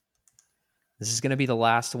 votes. This is going to be the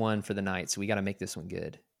last one for the night, so we got to make this one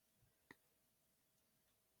good.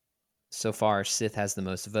 So far, Sith has the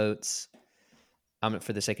most votes.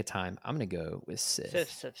 For the sake of time, I'm going to go with Sith.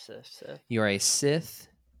 Sith. You are a Sith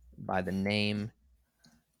by the name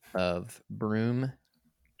of Broom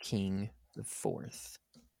King the Fourth.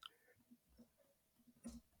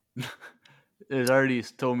 There's already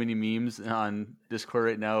so many memes on Discord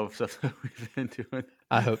right now of stuff that we've been doing.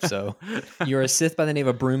 I hope so. You're a Sith by the name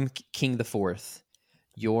of Broom King the Fourth.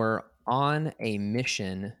 You're on a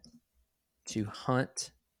mission to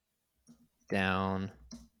hunt down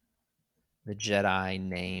the Jedi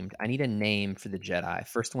named. I need a name for the Jedi.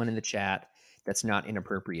 First one in the chat that's not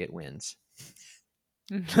inappropriate wins.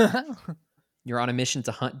 You're on a mission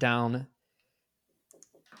to hunt down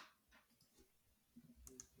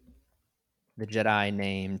the Jedi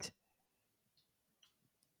named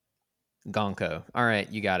Gonko. All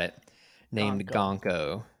right, you got it. Named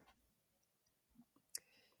Gonko.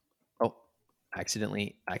 Oh, I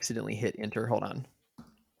accidentally hit enter. Hold on.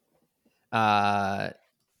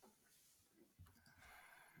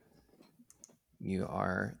 You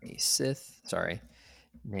are a Sith. Sorry.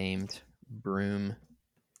 Named Broom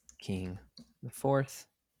King the Fourth.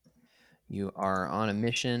 You are on a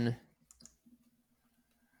mission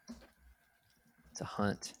to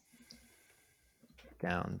hunt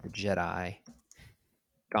down the Jedi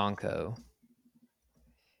Gonko,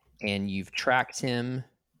 and you've tracked him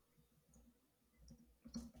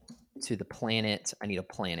to the planet. I need a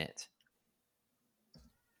planet.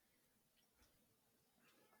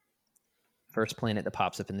 First planet that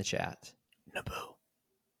pops up in the chat. Naboo.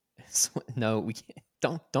 No, we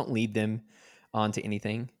can't. Don't lead them onto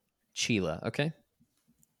anything. Chila, okay?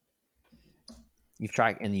 You've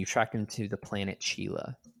tracked him to the planet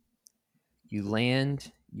Chila. You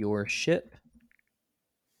land your ship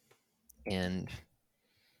and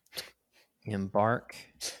embark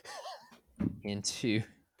into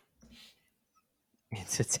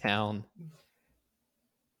town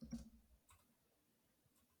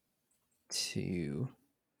to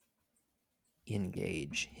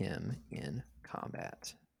engage him in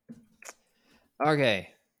combat. Okay.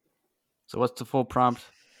 So what's the full prompt?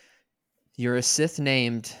 You're a Sith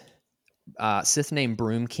named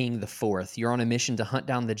Broom King the Fourth. You're on a mission to hunt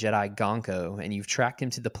down the Jedi Gonko, and you've tracked him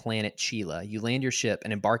to the planet Chila. You land your ship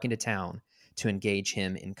and embark into town to engage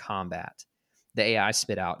him in combat. The AI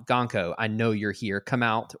spit out, "Gonko, I know you're here. Come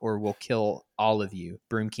out, or we'll kill all of you."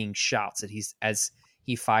 Broom King shouts as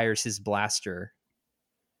he fires his blaster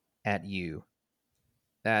at you.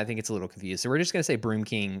 I think it's a little confused. So we're just going to say Broom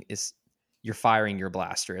King you're firing your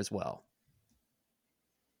blaster as well.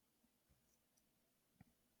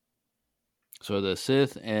 So the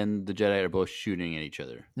Sith and the Jedi are both shooting at each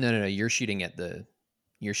other. No. You're shooting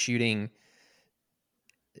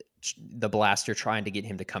the blaster trying to get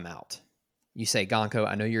him to come out. You say, Gonko,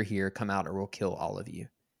 I know you're here. Come out or we'll kill all of you.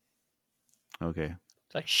 Okay.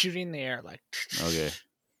 It's like shooting in the air, like. Okay.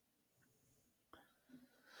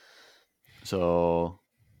 So,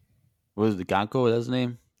 what was the Gonko? That's his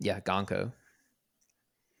name? Yeah, Gonko.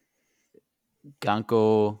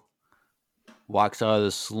 Gonko walks out of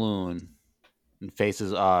the saloon and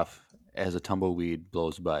faces off as a tumbleweed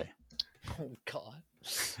blows by. Oh God.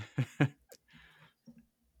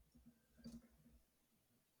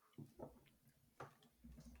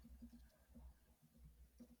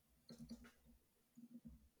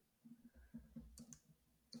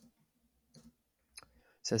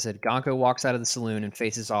 So I said, Gonko walks out of the saloon and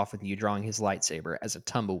faces off with you, drawing his lightsaber as a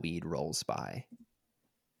tumbleweed rolls by.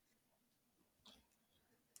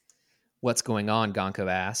 What's going on? Gonko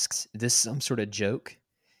asks. Is this some sort of joke?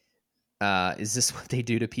 Is this what they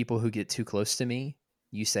do to people who get too close to me?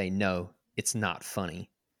 You say, no, it's not funny.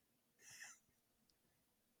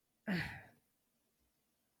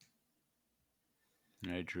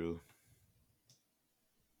 Very true.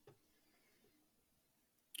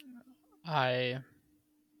 I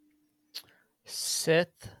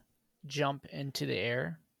Sith jump into the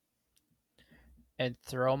air and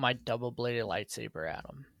throw my double-bladed lightsaber at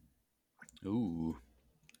him. Ooh.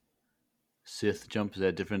 Sith jump, is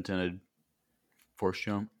that different than a Force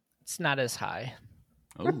jump? It's not as high.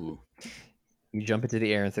 Ooh. You jump into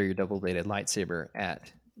the air and throw your double-bladed lightsaber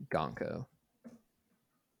at Gonko.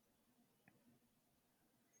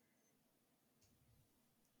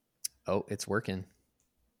 Oh, it's working.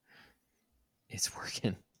 It's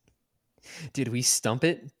working. Did we stump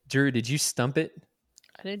it? Drew, did you stump it?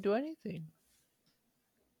 I didn't do anything.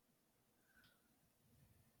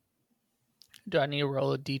 Do I need to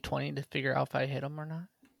roll a d20 to figure out if I hit him or not?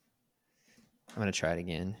 I'm going to try it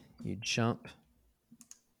again. You jump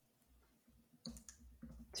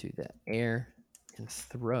to the air and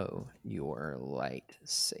throw your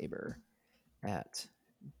lightsaber at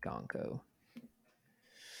Gonko.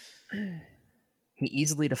 He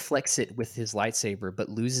easily deflects it with his lightsaber, but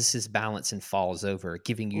loses his balance and falls over,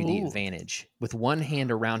 giving you the advantage. With one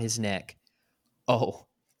hand around his neck,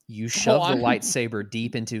 you shove the lightsaber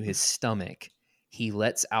deep into his stomach. He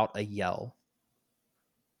lets out a yell.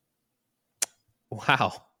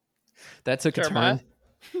 Wow. That took Jeremiah?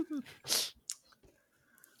 a turn.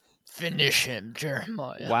 Finish him,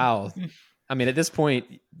 Jeremiah. Wow. I mean, at this point,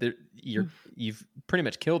 you've pretty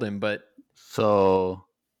much killed him, but... So...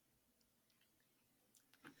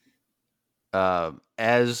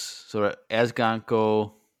 as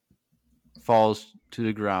Gonko falls to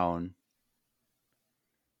the ground,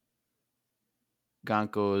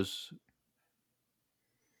 Gonko's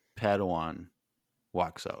Padawan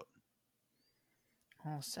walks out.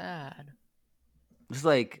 Oh, sad. It's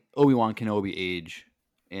like Obi-Wan Kenobi age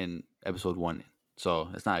in episode 1, so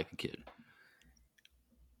it's not like a kid.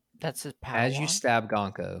 That's his Padawan? As you stab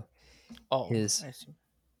Gonko, I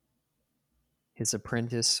his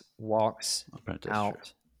apprentice walks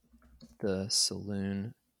out the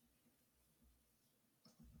saloon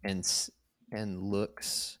and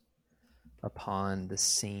looks upon the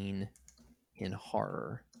scene in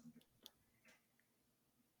horror.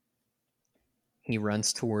 He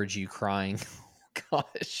runs towards you crying. Oh,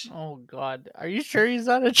 gosh. Oh, God. Are you sure he's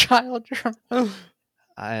not a child?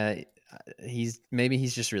 He's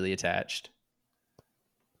just really attached.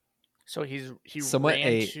 So he Somewhat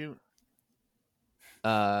ran to...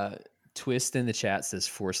 Twist in the chat says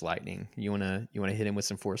Force Lightning. You wanna hit him with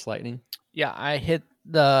some Force Lightning? Yeah, I hit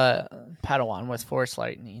the Padawan with Force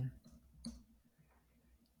Lightning.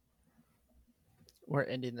 We're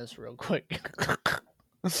ending this real quick.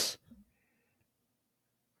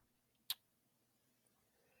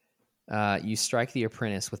 You strike the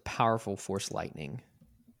apprentice with powerful Force Lightning.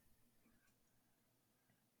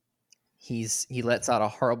 He lets out a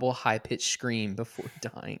horrible high-pitched scream before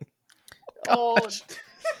dying. Oh,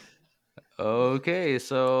 Okay,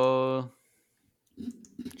 so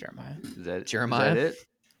Jeremiah. is that Jeremiah? Is that it?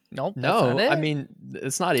 Nope. That's No, not it. I mean,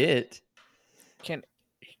 it's not it. Can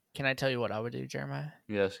I tell you what I would do, Jeremiah?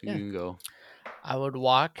 Yes, Yeah. you can go. I would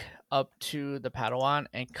walk up to the Padawan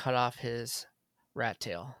and cut off his rat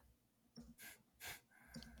tail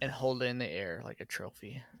and hold it in the air like a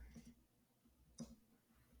trophy.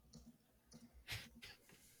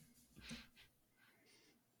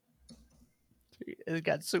 It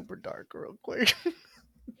got super dark real quick.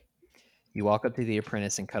 You walk up to the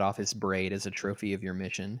apprentice and cut off his braid as a trophy of your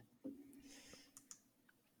mission.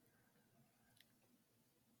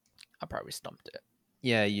 I probably stumped it.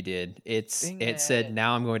 Yeah, you did. It Dang said, it.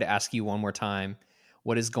 now I'm going to ask you one more time.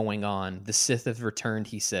 What is going on? The Sith have returned,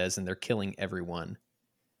 he says, and they're killing everyone.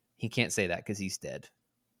 He can't say that because he's dead.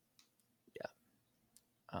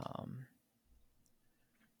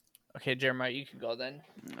 Okay, Jeremiah, you can go then.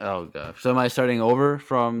 Oh gosh. So am I starting over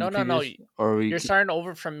from No, the no, previous, or are we You're starting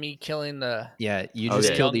over from me killing the. Yeah, you just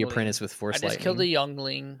Okay. killed the Youngling. apprentice with I force just lightning. killed the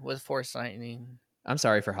youngling with force lightning. I'm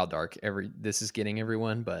sorry for how dark this is getting,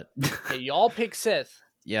 everyone, but Okay, y'all pick Sith.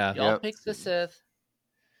 yeah. Y'all Yep. pick the Sith.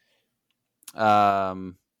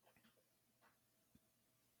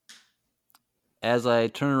 As I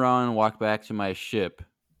turn around and walk back to my ship,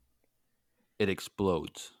 it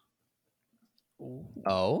explodes.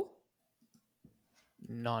 Oh?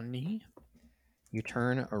 Nani? You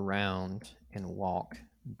turn around and walk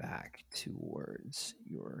back towards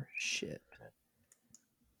your ship,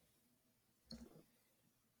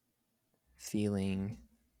 feeling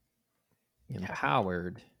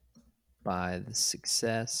empowered by the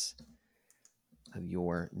success of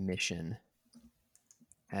your mission.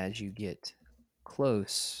 As you get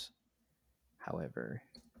close, however,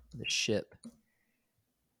 the ship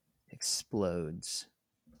explodes,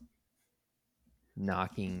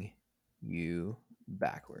 knocking you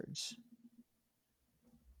backwards.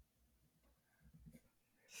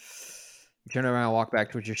 You turn around and walk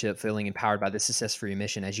back towards your ship, feeling empowered by the success for your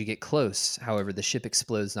mission. As you get close, however, the ship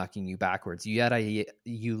explodes, knocking you backwards.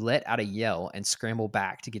 You let out a yell and scramble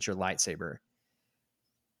back to get your lightsaber.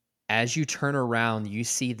 As you turn around, you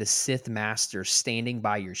see the Sith Master standing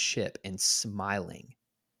by your ship and smiling.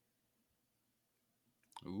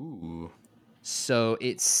 Ooh. So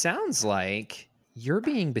it sounds like you're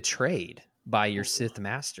being betrayed by your Sith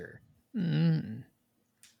Master. Mm.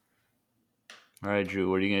 All right, Drew,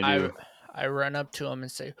 what are you going to do? I run up to him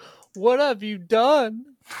and say, "What have you done?"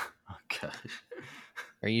 Oh, gosh.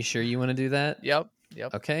 Are you sure you want to do that? Yep.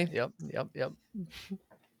 Okay. Yep.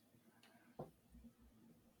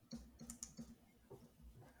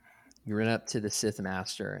 You run up to the Sith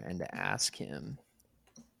Master and ask him,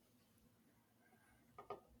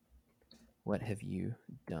 "What have you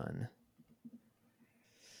done?"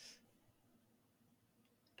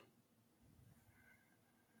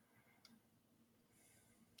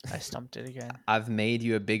 I stumped it again. I've made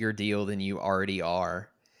you a bigger deal than you already are.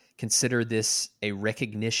 Consider this a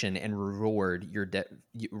recognition and reward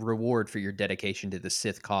for your dedication to the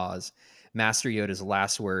Sith cause. Master Yoda's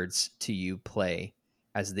last words to you play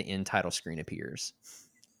as the end title screen appears.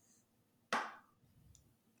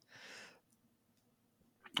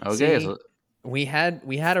 Okay, See, so we had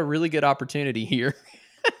a really good opportunity here.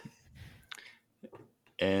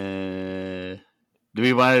 do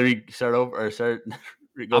we want to start over or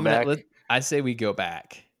go back? I say we go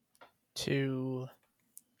back. To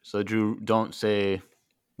So Drew, don't say,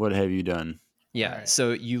 "What have you done?" Yeah. Right.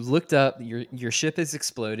 So you looked up. Your ship has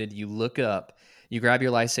exploded. You look up. You grab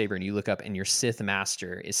your lightsaber and you look up, and your Sith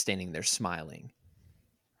Master is standing there smiling.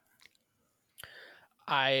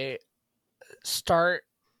 I start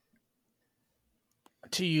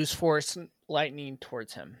to use force lightning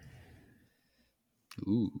towards him.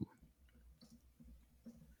 Ooh.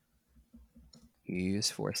 You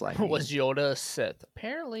use force lightning. Was Yoda a Sith?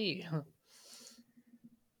 Apparently.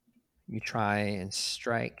 You try and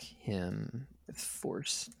strike him with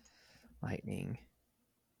force lightning.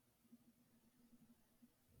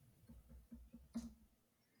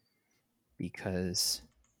 Because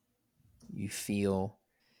you feel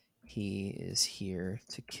he is here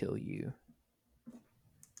to kill you.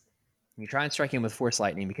 You try and strike him with force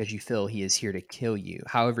lightning because you feel he is here to kill you.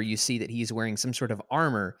 However, you see that he's wearing some sort of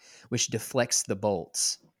armor which deflects the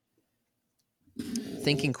bolts.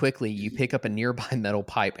 Thinking quickly, you pick up a nearby metal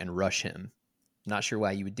pipe and rush him. Not sure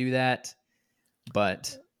why you would do that,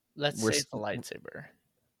 but Let's say it's a lightsaber.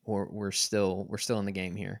 We're still in the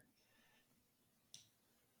game here.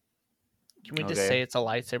 Can we just say it's a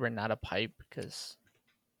lightsaber, not a pipe? Because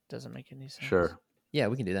it doesn't make any sense. Sure. Yeah,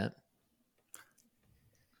 we can do that.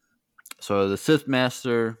 So the Sith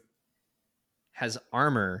Master has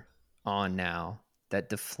armor on now that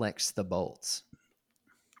deflects the bolts.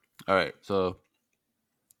 All right. So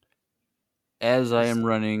as I am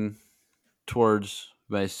running towards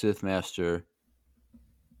my Sith Master,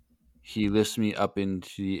 he lifts me up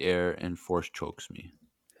into the air and force chokes me.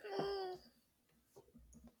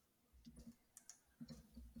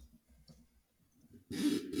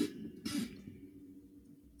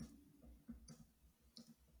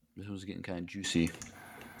 This one's getting kind of juicy.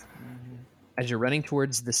 As you're running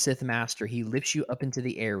towards the Sith Master, he lifts you up into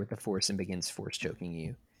the air with the force and begins force choking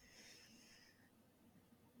you.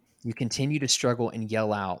 You continue to struggle and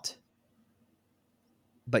yell out,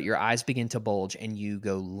 but your eyes begin to bulge and you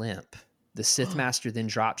go limp. The Sith Master then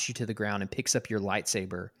drops you to the ground and picks up your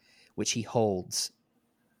lightsaber, which he holds.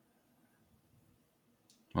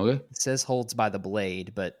 Okay. It says holds by the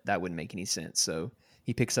blade, but that wouldn't make any sense. So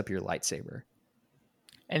he picks up your lightsaber.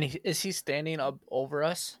 And is he standing up over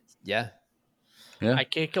us? Yeah. Yeah. I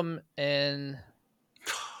kick him in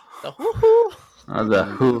the hoo-hoo. The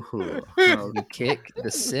hoo-hoo. You kick the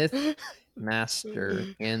Sith Master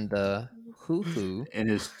in the hoo-hoo. In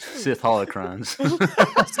his Sith holocrons.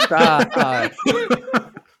 Stop.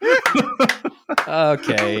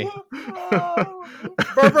 Okay.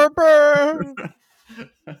 Burr, burr, burr.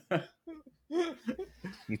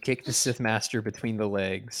 You kick the Sith Master between the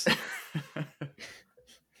legs,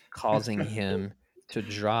 causing him to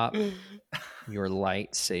drop your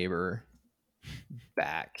lightsaber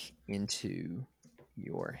back into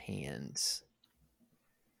your hands.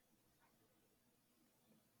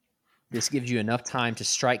 This gives you enough time to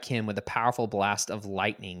strike him with a powerful blast of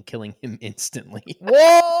lightning, killing him instantly.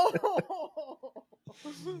 Whoa!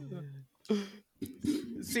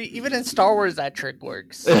 See, even in Star Wars, that trick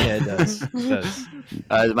works. Yeah, it does. It does. Is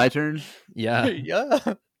it my turn? Yeah. Yeah.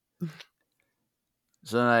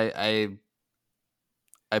 So then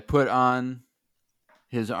I put on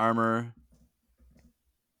his armor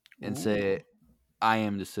and say, I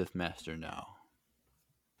am the Sith Master now.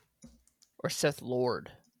 Or Sith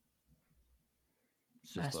Lord.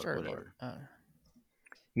 Sith Master Lord, or whatever. Lord.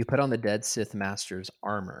 You put on the dead Sith Master's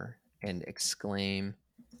armor and exclaim,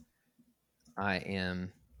 I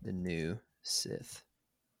am the new Sith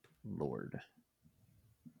Lord.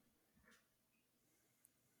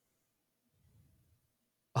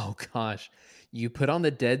 Oh gosh. You put on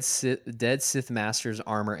the dead Sith Master's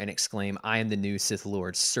armor and exclaim, I am the new Sith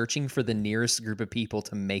Lord, searching for the nearest group of people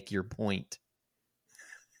to make your point.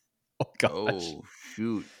 Oh gosh. Oh,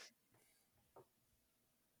 shoot.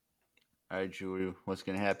 All right, Julie, what's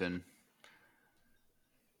going to happen?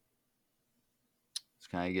 It's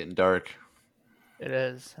kind of getting dark. It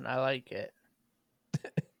is, and I like it.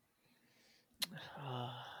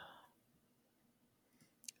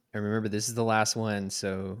 And remember, this is the last one,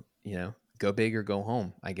 so, go big or go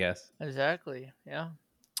home, I guess. Exactly, yeah.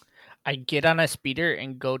 I get on a speeder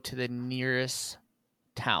and go to the nearest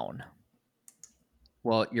town.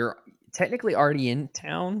 Well, you're technically already in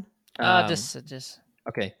town. Just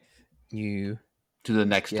Okay. You To the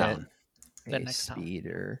next get town. The a next town.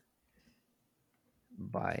 speeder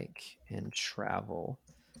bike and travel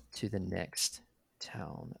to the next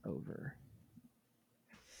town over.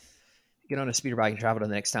 Get on a speeder bike and travel to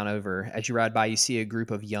the next town over. As you ride by, you see a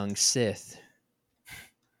group of young Sith.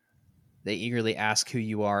 They eagerly ask who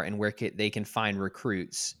you are and where they can find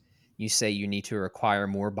recruits. You say you need to acquire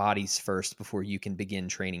more bodies first before you can begin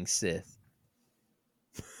training Sith.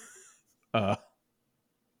 What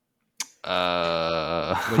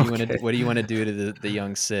do you want to do to the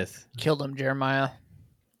young Sith? Kill them, Jeremiah.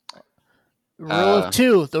 Rule of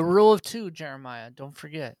two. The rule of two, Jeremiah. Don't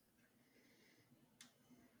forget.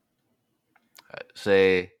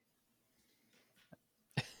 Say,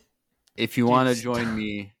 if you want to join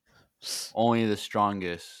me, only the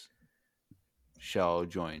strongest shall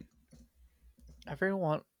join.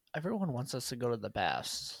 Everyone wants us to go to the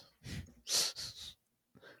baths.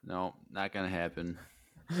 No, not going to happen.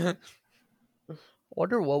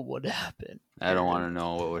 Wonder what would happen. I don't want to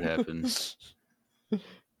know what would happen.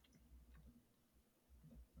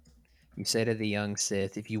 You say to the young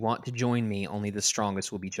Sith, if you want to join me, only the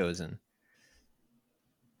strongest will be chosen.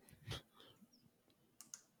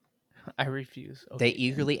 I refuse. Okay. They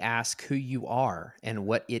eagerly ask who you are and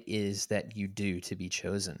what it is that you do to be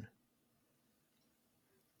chosen.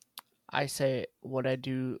 I say what I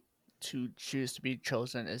do to choose to be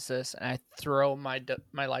chosen is this, and I throw my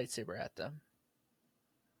lightsaber at them.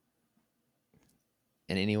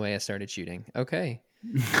 And anyway, I started shooting. Okay.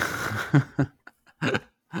 I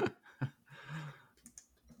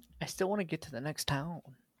still want to get to the next town.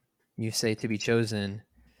 You say to be chosen,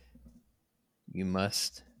 you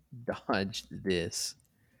must dodge this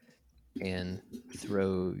and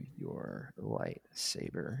throw your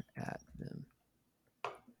lightsaber at them.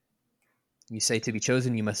 You say to be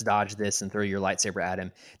chosen, you must dodge this and throw your lightsaber at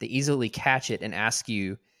him. They easily catch it and ask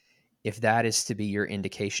you if that is to be your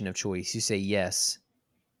indication of choice. You say yes.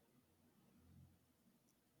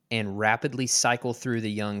 And rapidly cycle through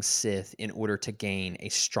the young Sith in order to gain a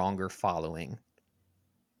stronger following.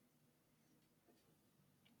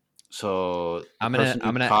 So I'm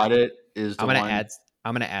gonna caught it is the I'm one.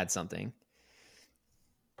 gonna add something.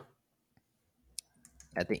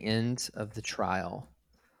 At the end of the trial,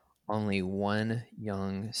 only one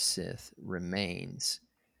young Sith remains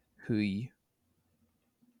who you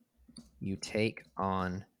take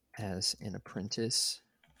on as an apprentice.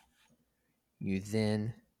 You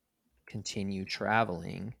then continue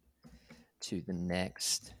traveling to the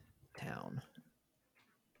next town.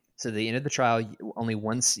 So at the end of the trial, only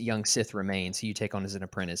one young Sith remains, who you take on as an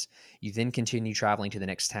apprentice. You then continue traveling to the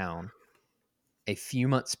next town. A few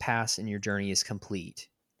months pass and your journey is complete.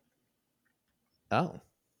 Oh.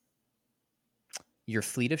 Your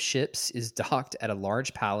fleet of ships is docked at a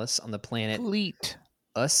large palace on the planet Fleet.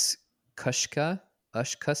 Ushkushka.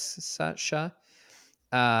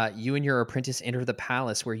 You and your apprentice enter the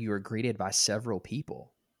palace, where you are greeted by several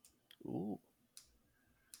people. Ooh.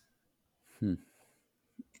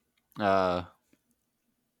 So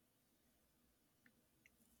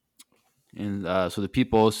the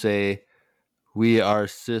people say, "We are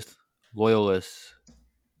Sith loyalists.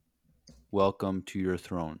 Welcome to your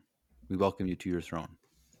throne. We welcome you to your throne."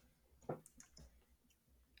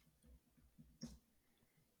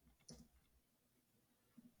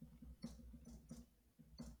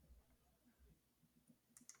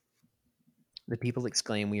 The people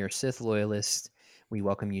exclaim, "We are Sith loyalists. We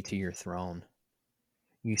welcome you to your throne."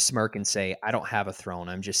 You smirk and say, "I don't have a throne.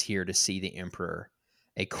 I'm just here to see the Emperor."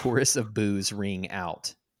 A chorus of boos ring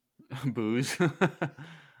out. Booze. All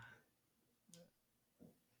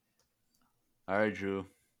right, Drew.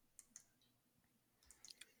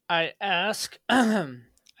 I ask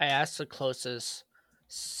the closest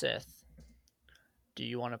Sith, do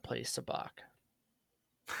you want to play Sabak?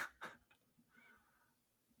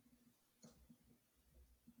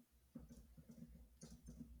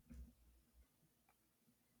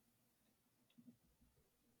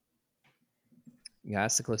 You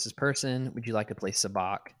ask the closest person, "Would you like to play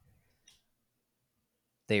Sabak?"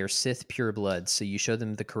 They are Sith purebloods, so you show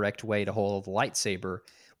them the correct way to hold a lightsaber,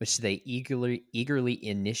 which they eagerly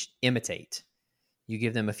imitate. You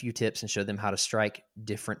give them a few tips and show them how to strike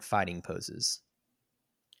different fighting poses.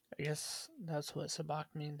 I guess that's what Sabak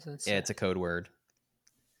means. Yeah, it's a code word.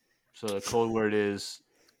 So the code word is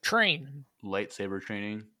train. Lightsaber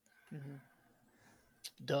training. Mm-hmm.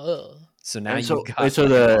 Duh. So now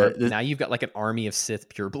now you've got like an army of Sith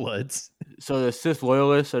purebloods. So the Sith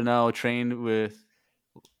loyalists are now trained with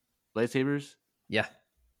lightsabers? Yeah.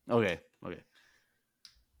 Okay.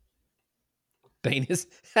 Bane is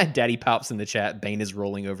Daddy Pops in the chat. Bane is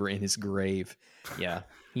rolling over in his grave. Yeah,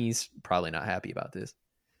 he's probably not happy about this.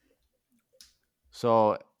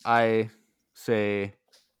 So I say,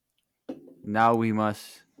 now we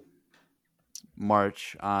must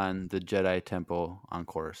march on the Jedi Temple on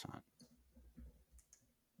Coruscant.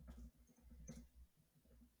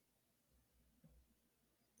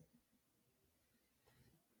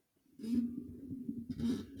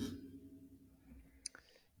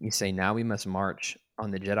 You say, "Now we must march on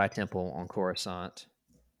the Jedi Temple on Coruscant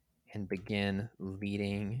and begin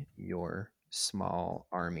leading your small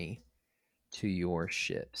army to your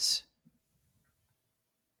ships."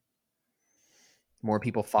 More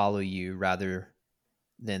people follow you rather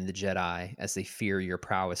than the Jedi, as they fear your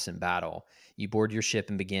prowess in battle. You board your ship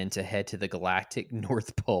and begin to head to the galactic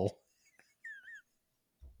North Pole.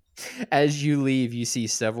 As you leave, you see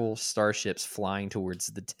several starships flying towards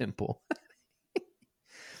the temple.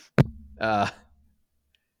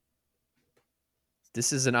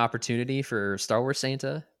 This is an opportunity for Star Wars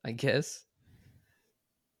Santa, I guess.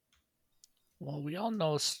 Well, we all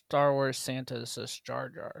know Star Wars Santa is just Jar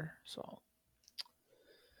Jar, so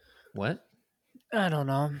What? I don't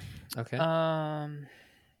know. Okay.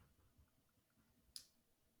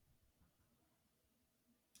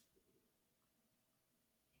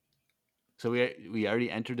 So we already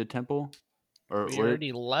entered the temple, or We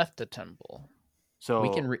already left the temple. So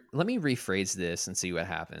we can let me rephrase this and see what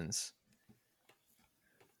happens.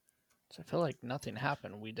 So I feel like nothing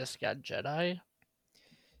happened. We just got Jedi.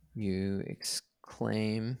 You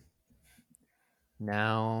exclaim,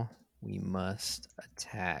 "Now we must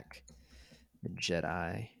attack the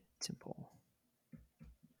Jedi Temple."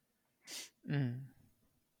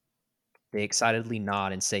 They excitedly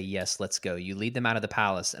nod and say, "Yes, let's go." You lead them out of the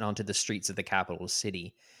palace and onto the streets of the capital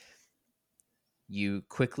city. You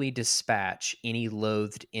quickly dispatch any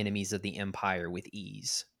loathed enemies of the Empire with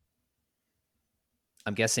ease.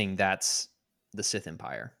 I'm guessing that's the Sith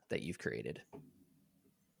Empire that you've created.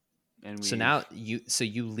 And So now you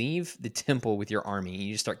leave the temple with your army and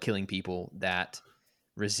you just start killing people that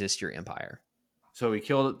resist your empire. So we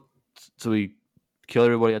killed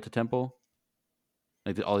everybody at the temple,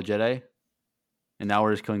 like all the Jedi, and now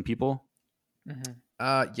we're just killing people.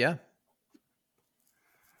 Yeah.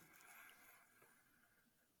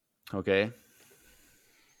 Okay.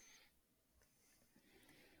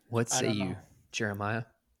 What say you, Jeremiah?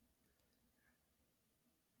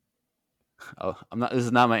 Oh, this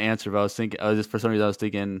is not my answer, but I was thinking. For some reason I was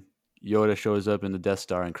thinking Yoda shows up in the Death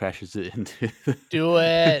Star and crashes it into. Do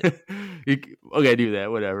it. Okay, do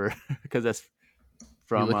that. Whatever, because that's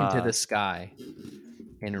from. You look into the sky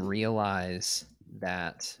and realize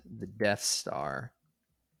that the Death Star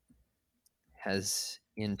has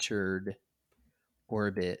entered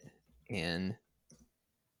orbit and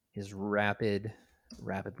is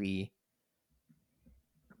rapidly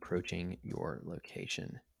approaching your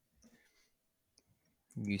location.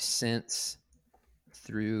 You sense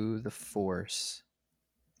through the Force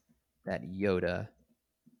that Yoda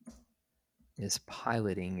is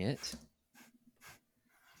piloting it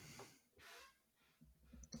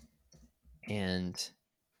and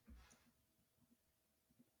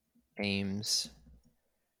aims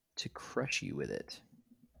to crush you with it.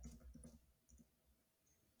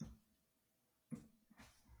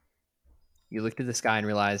 You look to the sky and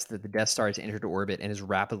realize that the Death Star has entered orbit and is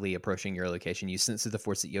rapidly approaching your location. You sense through the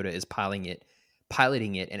Force that Yoda is piloting it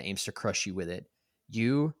and aims to crush you with it.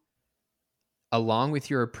 You, along with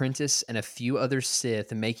your apprentice and a few other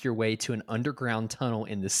Sith, make your way to an underground tunnel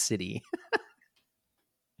in the city.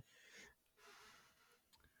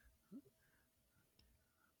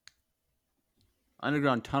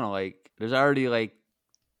 Underground tunnel, like there's already like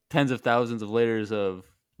tens of thousands of layers of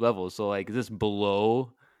levels. So like, is this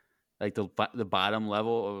below like the bottom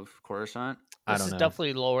level of Coruscant? I This don't is know.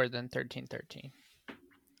 definitely lower than 1313.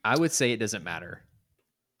 I would say it doesn't matter.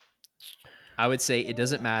 I would say it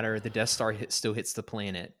doesn't matter. The Death Star still hits the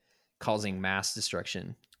planet, causing mass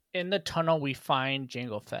destruction. In the tunnel, we find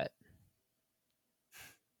Jango Fett.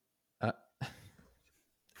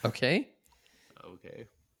 Okay. Okay.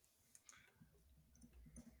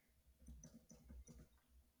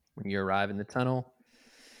 When you arrive in the tunnel,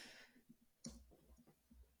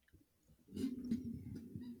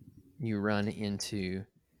 you run into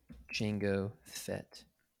Jango Fett.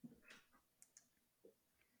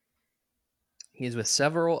 He is with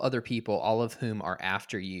several other people, all of whom are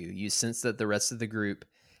after you. You sense that the rest of the group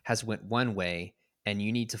has went one way, and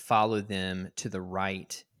you need to follow them to the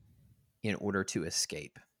right in order to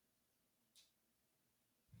escape.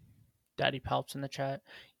 Daddy Palps in the chat.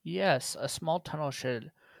 Yes, a small tunnel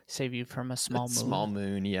should save you from a small moon. Small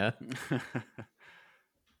moon, yeah.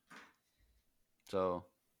 So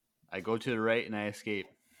I go to the right and I escape.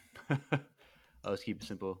 I'll just keep it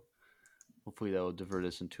simple. Hopefully that will divert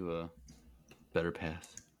us into a better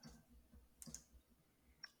path.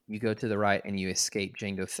 You go to the right and you escape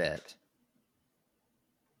Jango Fett.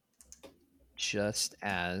 Just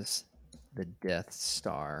as the Death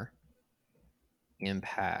Star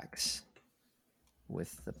impacts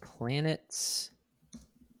with the planet's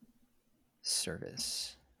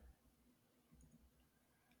service.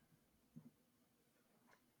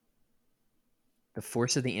 The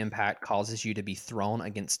force of the impact causes you to be thrown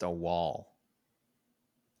against a wall.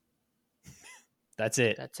 That's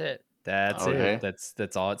it. That's it. That's Okay. it.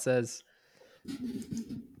 That's all it says.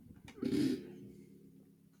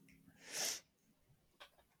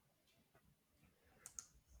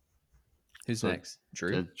 Who's So, next?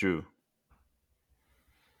 Drew? Drew.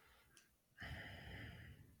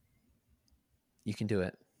 You can do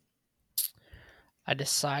it. I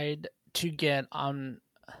decide to get on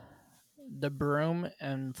the broom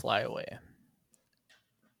and fly away.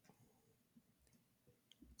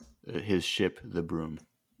 His ship, the broom.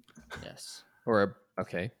 Yes.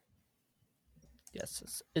 Okay.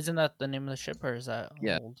 Yes. Isn't that the name of the ship, or is that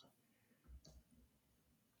Yeah. old?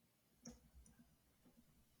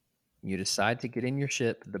 You decide to get in your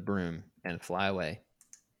ship, the broom, and fly away.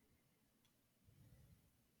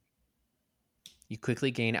 You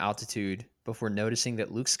quickly gain altitude before noticing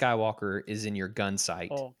that Luke Skywalker is in your gun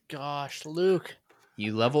sight. Oh gosh, Luke.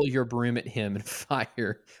 You level your broom at him and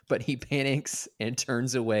fire, but he panics and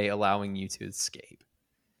turns away, allowing you to escape.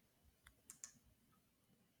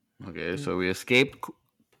 Okay, so we escaped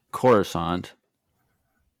Coruscant.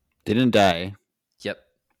 Didn't die. Yep.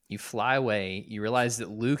 You fly away. You realize that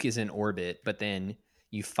Luke is in orbit, but then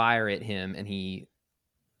you fire at him and he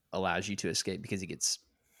allows you to escape because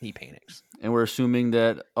he panics. And we're assuming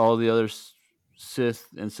that all the other Sith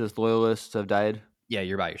and Sith loyalists have died? Yeah,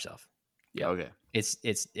 you're by yourself. Yeah. Okay. It's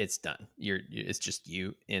done. It's just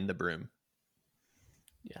you in the broom.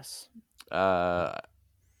 Yes. I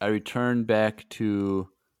return back to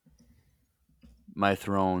my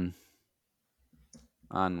throne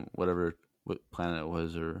on what planet it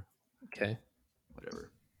was or Okay.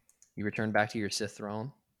 whatever. You return back to your Sith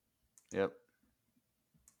throne. Yep.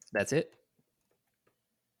 That's it.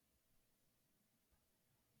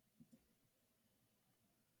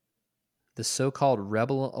 The so-called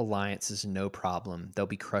Rebel Alliance is no problem. They'll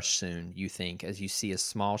be crushed soon, you think, as you see a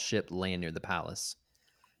small ship land near the palace.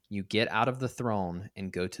 You get out of the throne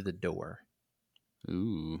and go to the door.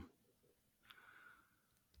 Ooh.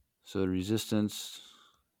 So the Resistance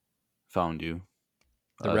found you.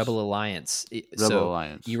 The Rebel Alliance. Rebel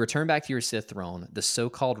Alliance. You return back to your Sith throne. The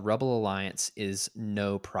so-called Rebel Alliance is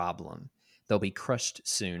no problem. They'll be crushed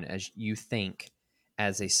soon, as you think,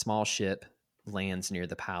 as a small ship lands near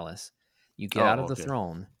the palace. You get out of the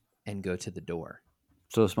throne and go to the door.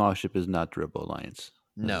 So the small ship is not the Rebel Alliance.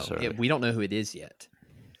 No, we don't know who it is yet.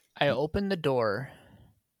 I open the door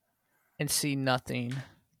and see nothing,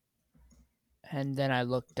 and then I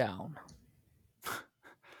look down.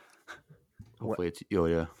 Hopefully it's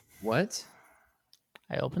Yoda. What?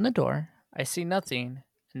 I open the door, I see nothing,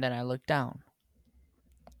 and then I look down.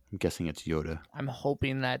 I'm guessing it's Yoda. I'm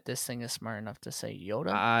hoping that this thing is smart enough to say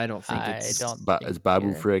Yoda. I don't think it's... It's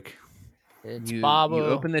Babu Frick. It's Babu. You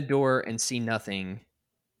open the door and see nothing.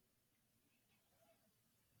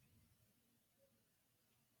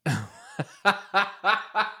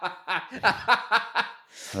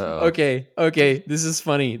 Okay. This is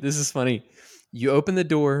funny. You open the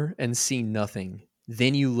door and see nothing.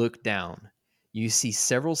 Then you look down. You see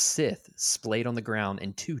several Sith splayed on the ground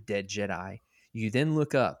and 2 dead Jedi. You then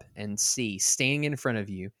look up and see, standing in front of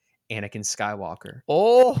you, Anakin Skywalker.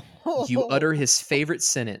 Oh! You utter his favorite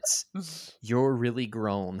sentence. You're really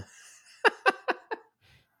grown.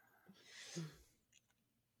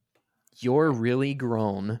 You're really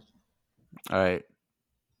grown. All right.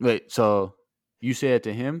 Wait, so you say it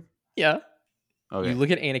to him? Yeah. Okay. You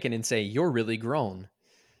look at Anakin and say, "You're really grown."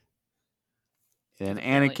 And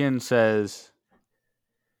Anakin says,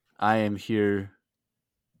 "I am here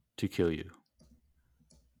to kill you."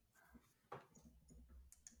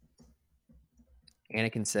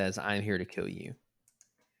 Anakin says, "I am here to kill you."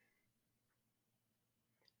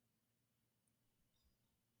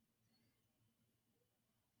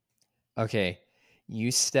 Okay,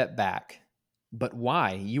 you step back. But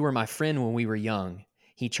why? You were my friend when we were young.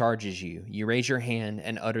 He charges you. You raise your hand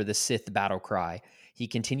and utter the Sith battle cry. He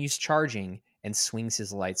continues charging and swings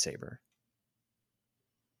his lightsaber.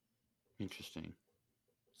 Interesting.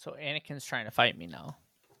 So Anakin's trying to fight me now.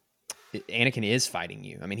 Anakin is fighting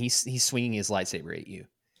you. I mean, he's swinging his lightsaber at you.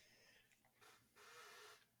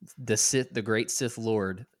 The great Sith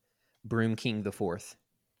Lord, Broom King the Fourth.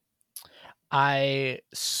 I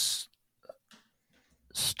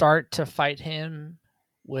start to fight him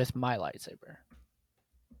with my lightsaber.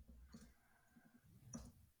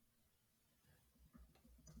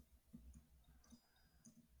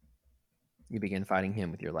 You begin fighting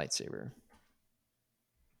him with your lightsaber.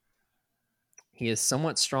 He is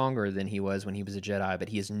somewhat stronger than he was when he was a Jedi, but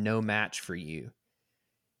he is no match for you.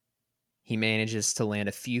 He manages to land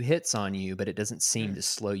a few hits on you, but it doesn't seem to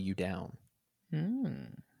slow you down.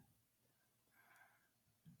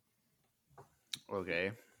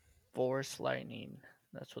 Okay. Force lightning.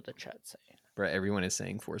 That's what the chat's saying. Brett, everyone is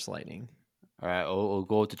saying Force lightning. All right, we'll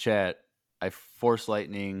go with the chat. I Force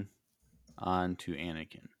lightning onto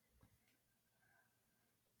Anakin.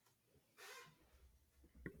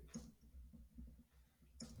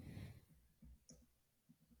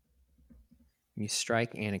 You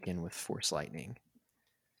strike Anakin with Force lightning.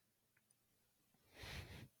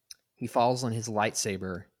 He falls on his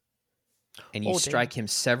lightsaber, and you strike him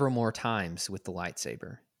several more times with the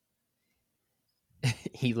lightsaber.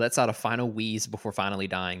 He lets out a final wheeze before finally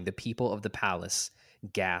dying. The people of the palace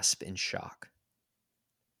gasp in shock.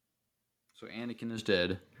 So Anakin is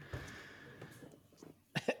dead.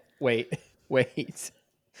 Wait.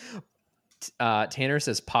 Tanner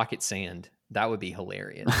says pocket sand. That would be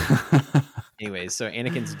hilarious. Anyways, so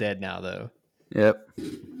Anakin's dead now, though. Yep.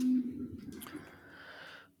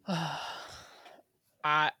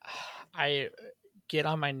 I get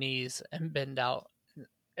on my knees and bend out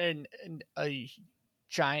and a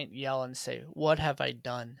giant yell and say, "What have I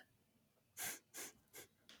done?"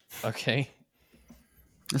 Okay.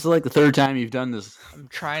 This is like the third time you've done this. I'm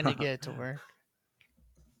trying to get it to work.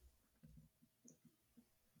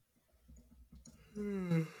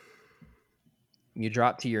 You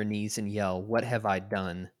drop to your knees and yell, "What have I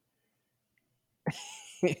done?"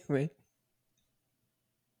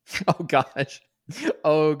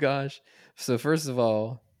 Oh gosh. So first of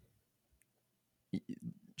all,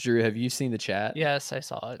 Drew, have you seen the chat? Yes, I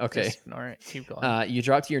saw it. Okay. Just ignore it. Keep going. You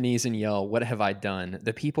drop to your knees and yell, "What have I done?"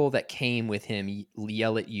 The people that came with him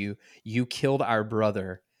yell at you, "You killed our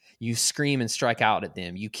brother." You scream and strike out at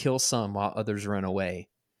them. You kill some while others run away.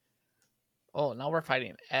 Oh, now we're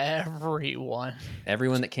fighting everyone.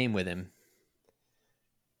 Everyone that came with him.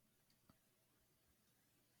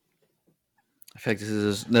 I feel like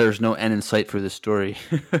there's no end in sight for this story.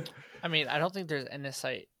 I mean, I don't think there's end in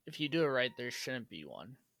sight. If you do it right, there shouldn't be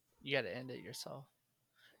one. You got to end it yourself.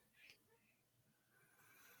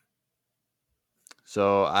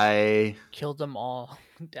 So I Killed them all.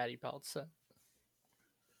 Daddy Paltza.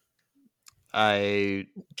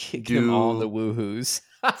 Kick them all in the do. woohoos.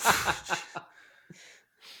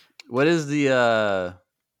 What is the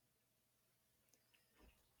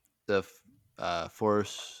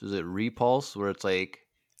force? Is it repulse? Where it's like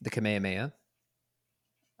The Kamehameha.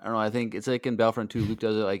 I don't know. I think it's like in Battlefront 2. Luke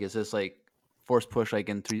does it like it's just like force push like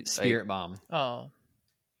in 3. Spirit Bomb. Oh.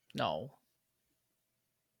 No.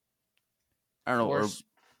 I don't know. Or, Force.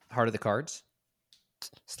 Heart of the Cards.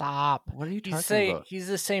 Stop. what are you He's talking saying about? he's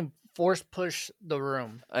the same force push the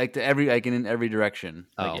room. Like in every direction.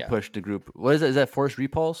 Like Oh. you push the group. What is that? Is that force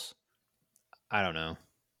repulse? I don't know.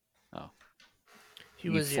 He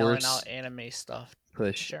You was yelling force- out anime stuff.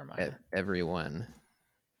 Push Jeremiah. everyone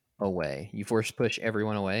away. You force push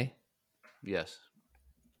everyone away Yes.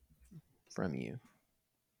 from you.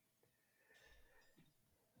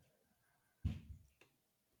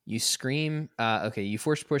 You scream. Okay, you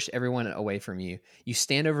force push everyone away from you. You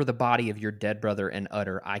stand over the body of your dead brother and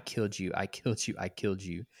utter, "I killed you, I killed you, I killed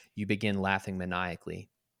you." You begin laughing maniacally.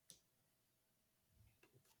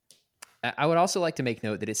 I would also like to make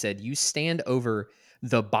note that it said you stand over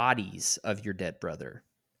the bodies of your dead brother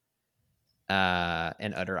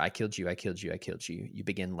and utter, "I killed you, I killed you, I killed you." You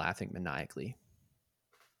begin laughing maniacally.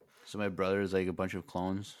 So my brother is like a bunch of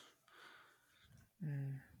clones.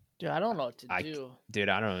 Dude, I don't know what to do. Dude,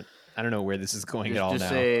 I don't know where this is going at all Just now.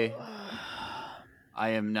 say, I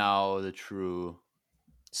am now the true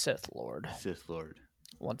Sith Lord. Sith Lord.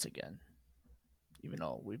 Once again. Even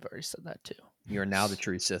though we've already said that too. You are now the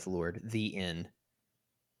true Sith Lord. The end.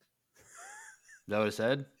 Is that what it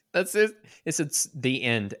said? That's it. It's the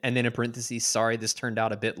end, and then in parentheses, sorry, this turned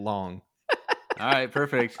out a bit long. All right,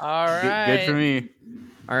 perfect. All Good for right. me.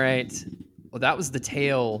 All right. Well, that was the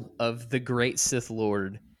tale of the great Sith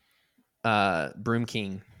Lord, Broom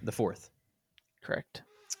King the Fourth, Correct.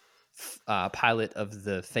 pilot of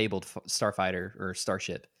the fabled starfighter or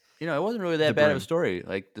starship. You know, it wasn't really that The bad of a broom. story.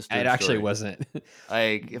 Like the It actually story. wasn't.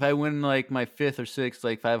 Like if I win like my 5th or 6th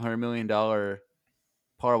like $500 million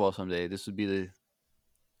Powerball someday, this would be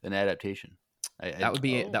an adaptation.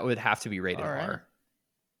 That would have to be rated All right. R.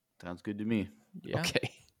 Sounds good to me. Yeah.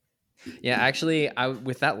 Okay. Yeah, actually,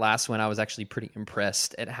 with that last one, I was actually pretty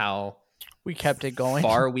impressed at how We kept it going.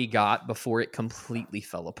 far we got before it completely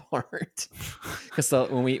fell apart. Because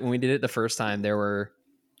when we did it the first time, there were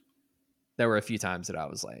a few times that I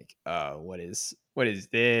was like, "Oh, what is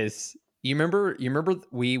this?" You remember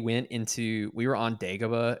we were on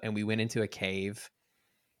Dagobah and we went into a cave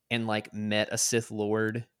and like met a Sith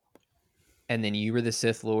Lord, and then you were the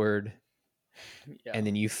Sith Lord, Yeah. and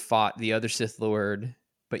then you fought the other Sith Lord,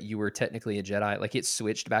 but you were technically a Jedi. Like it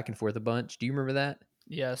switched back and forth a bunch. Do you remember that?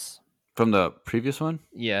 Yes. From the previous one?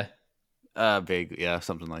 Yeah. Vaguely, yeah,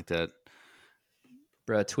 something like that.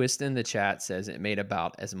 Bruh, Twist in the chat says it made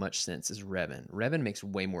about as much sense as Revan. Revan makes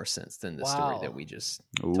way more sense than the story Wow. that we just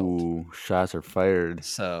Ooh, told. shots are fired.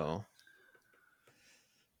 So,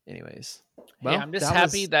 anyways. Hey, I'm just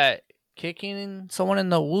happy that kicking someone in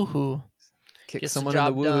the woohoo, kick gets the someone in the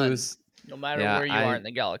job done. woos. no matter Yeah, where you are in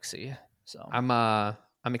the galaxy. So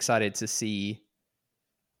I'm excited to see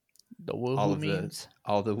the woohoo all of memes.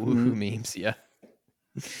 all the woohoo memes. Yeah.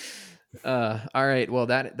 All right. Well,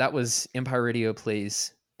 that was Empire Radio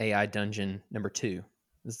Plays AI Dungeon number 2.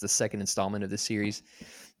 This is the second installment of this series.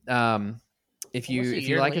 If Almost a you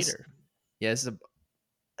year like us, later. yeah, it's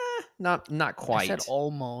not quite. I said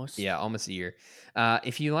almost. Yeah, almost a year.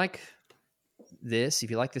 If you like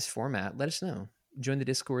this format, let us know. Join the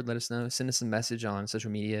Discord. Let us know. Send us a message on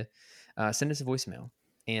social media. Send us a voicemail.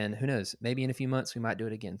 And who knows? Maybe in a few months we might do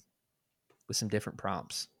it again with some different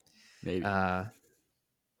prompts. Maybe.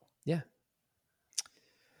 Yeah.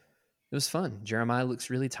 It was fun. Jeremiah looks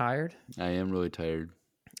really tired. I am really tired.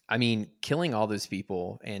 I mean, killing all those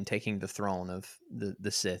people and taking the throne of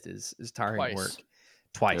the Sith is tiring Twice. work.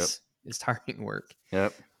 Twice. It's tiring work.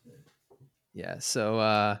 Yep. Yeah.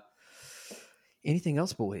 So, anything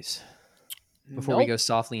else, boys? Before we Nope. go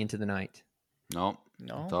softly into the night. No.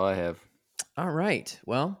 No. That's all I have. All right.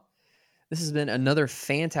 Well, this has been another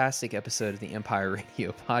fantastic episode of the Empire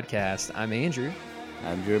Radio Podcast. I'm Andrew.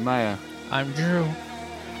 I'm Jeremiah. I'm Drew.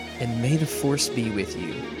 And may the Force be with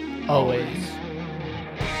you. Always.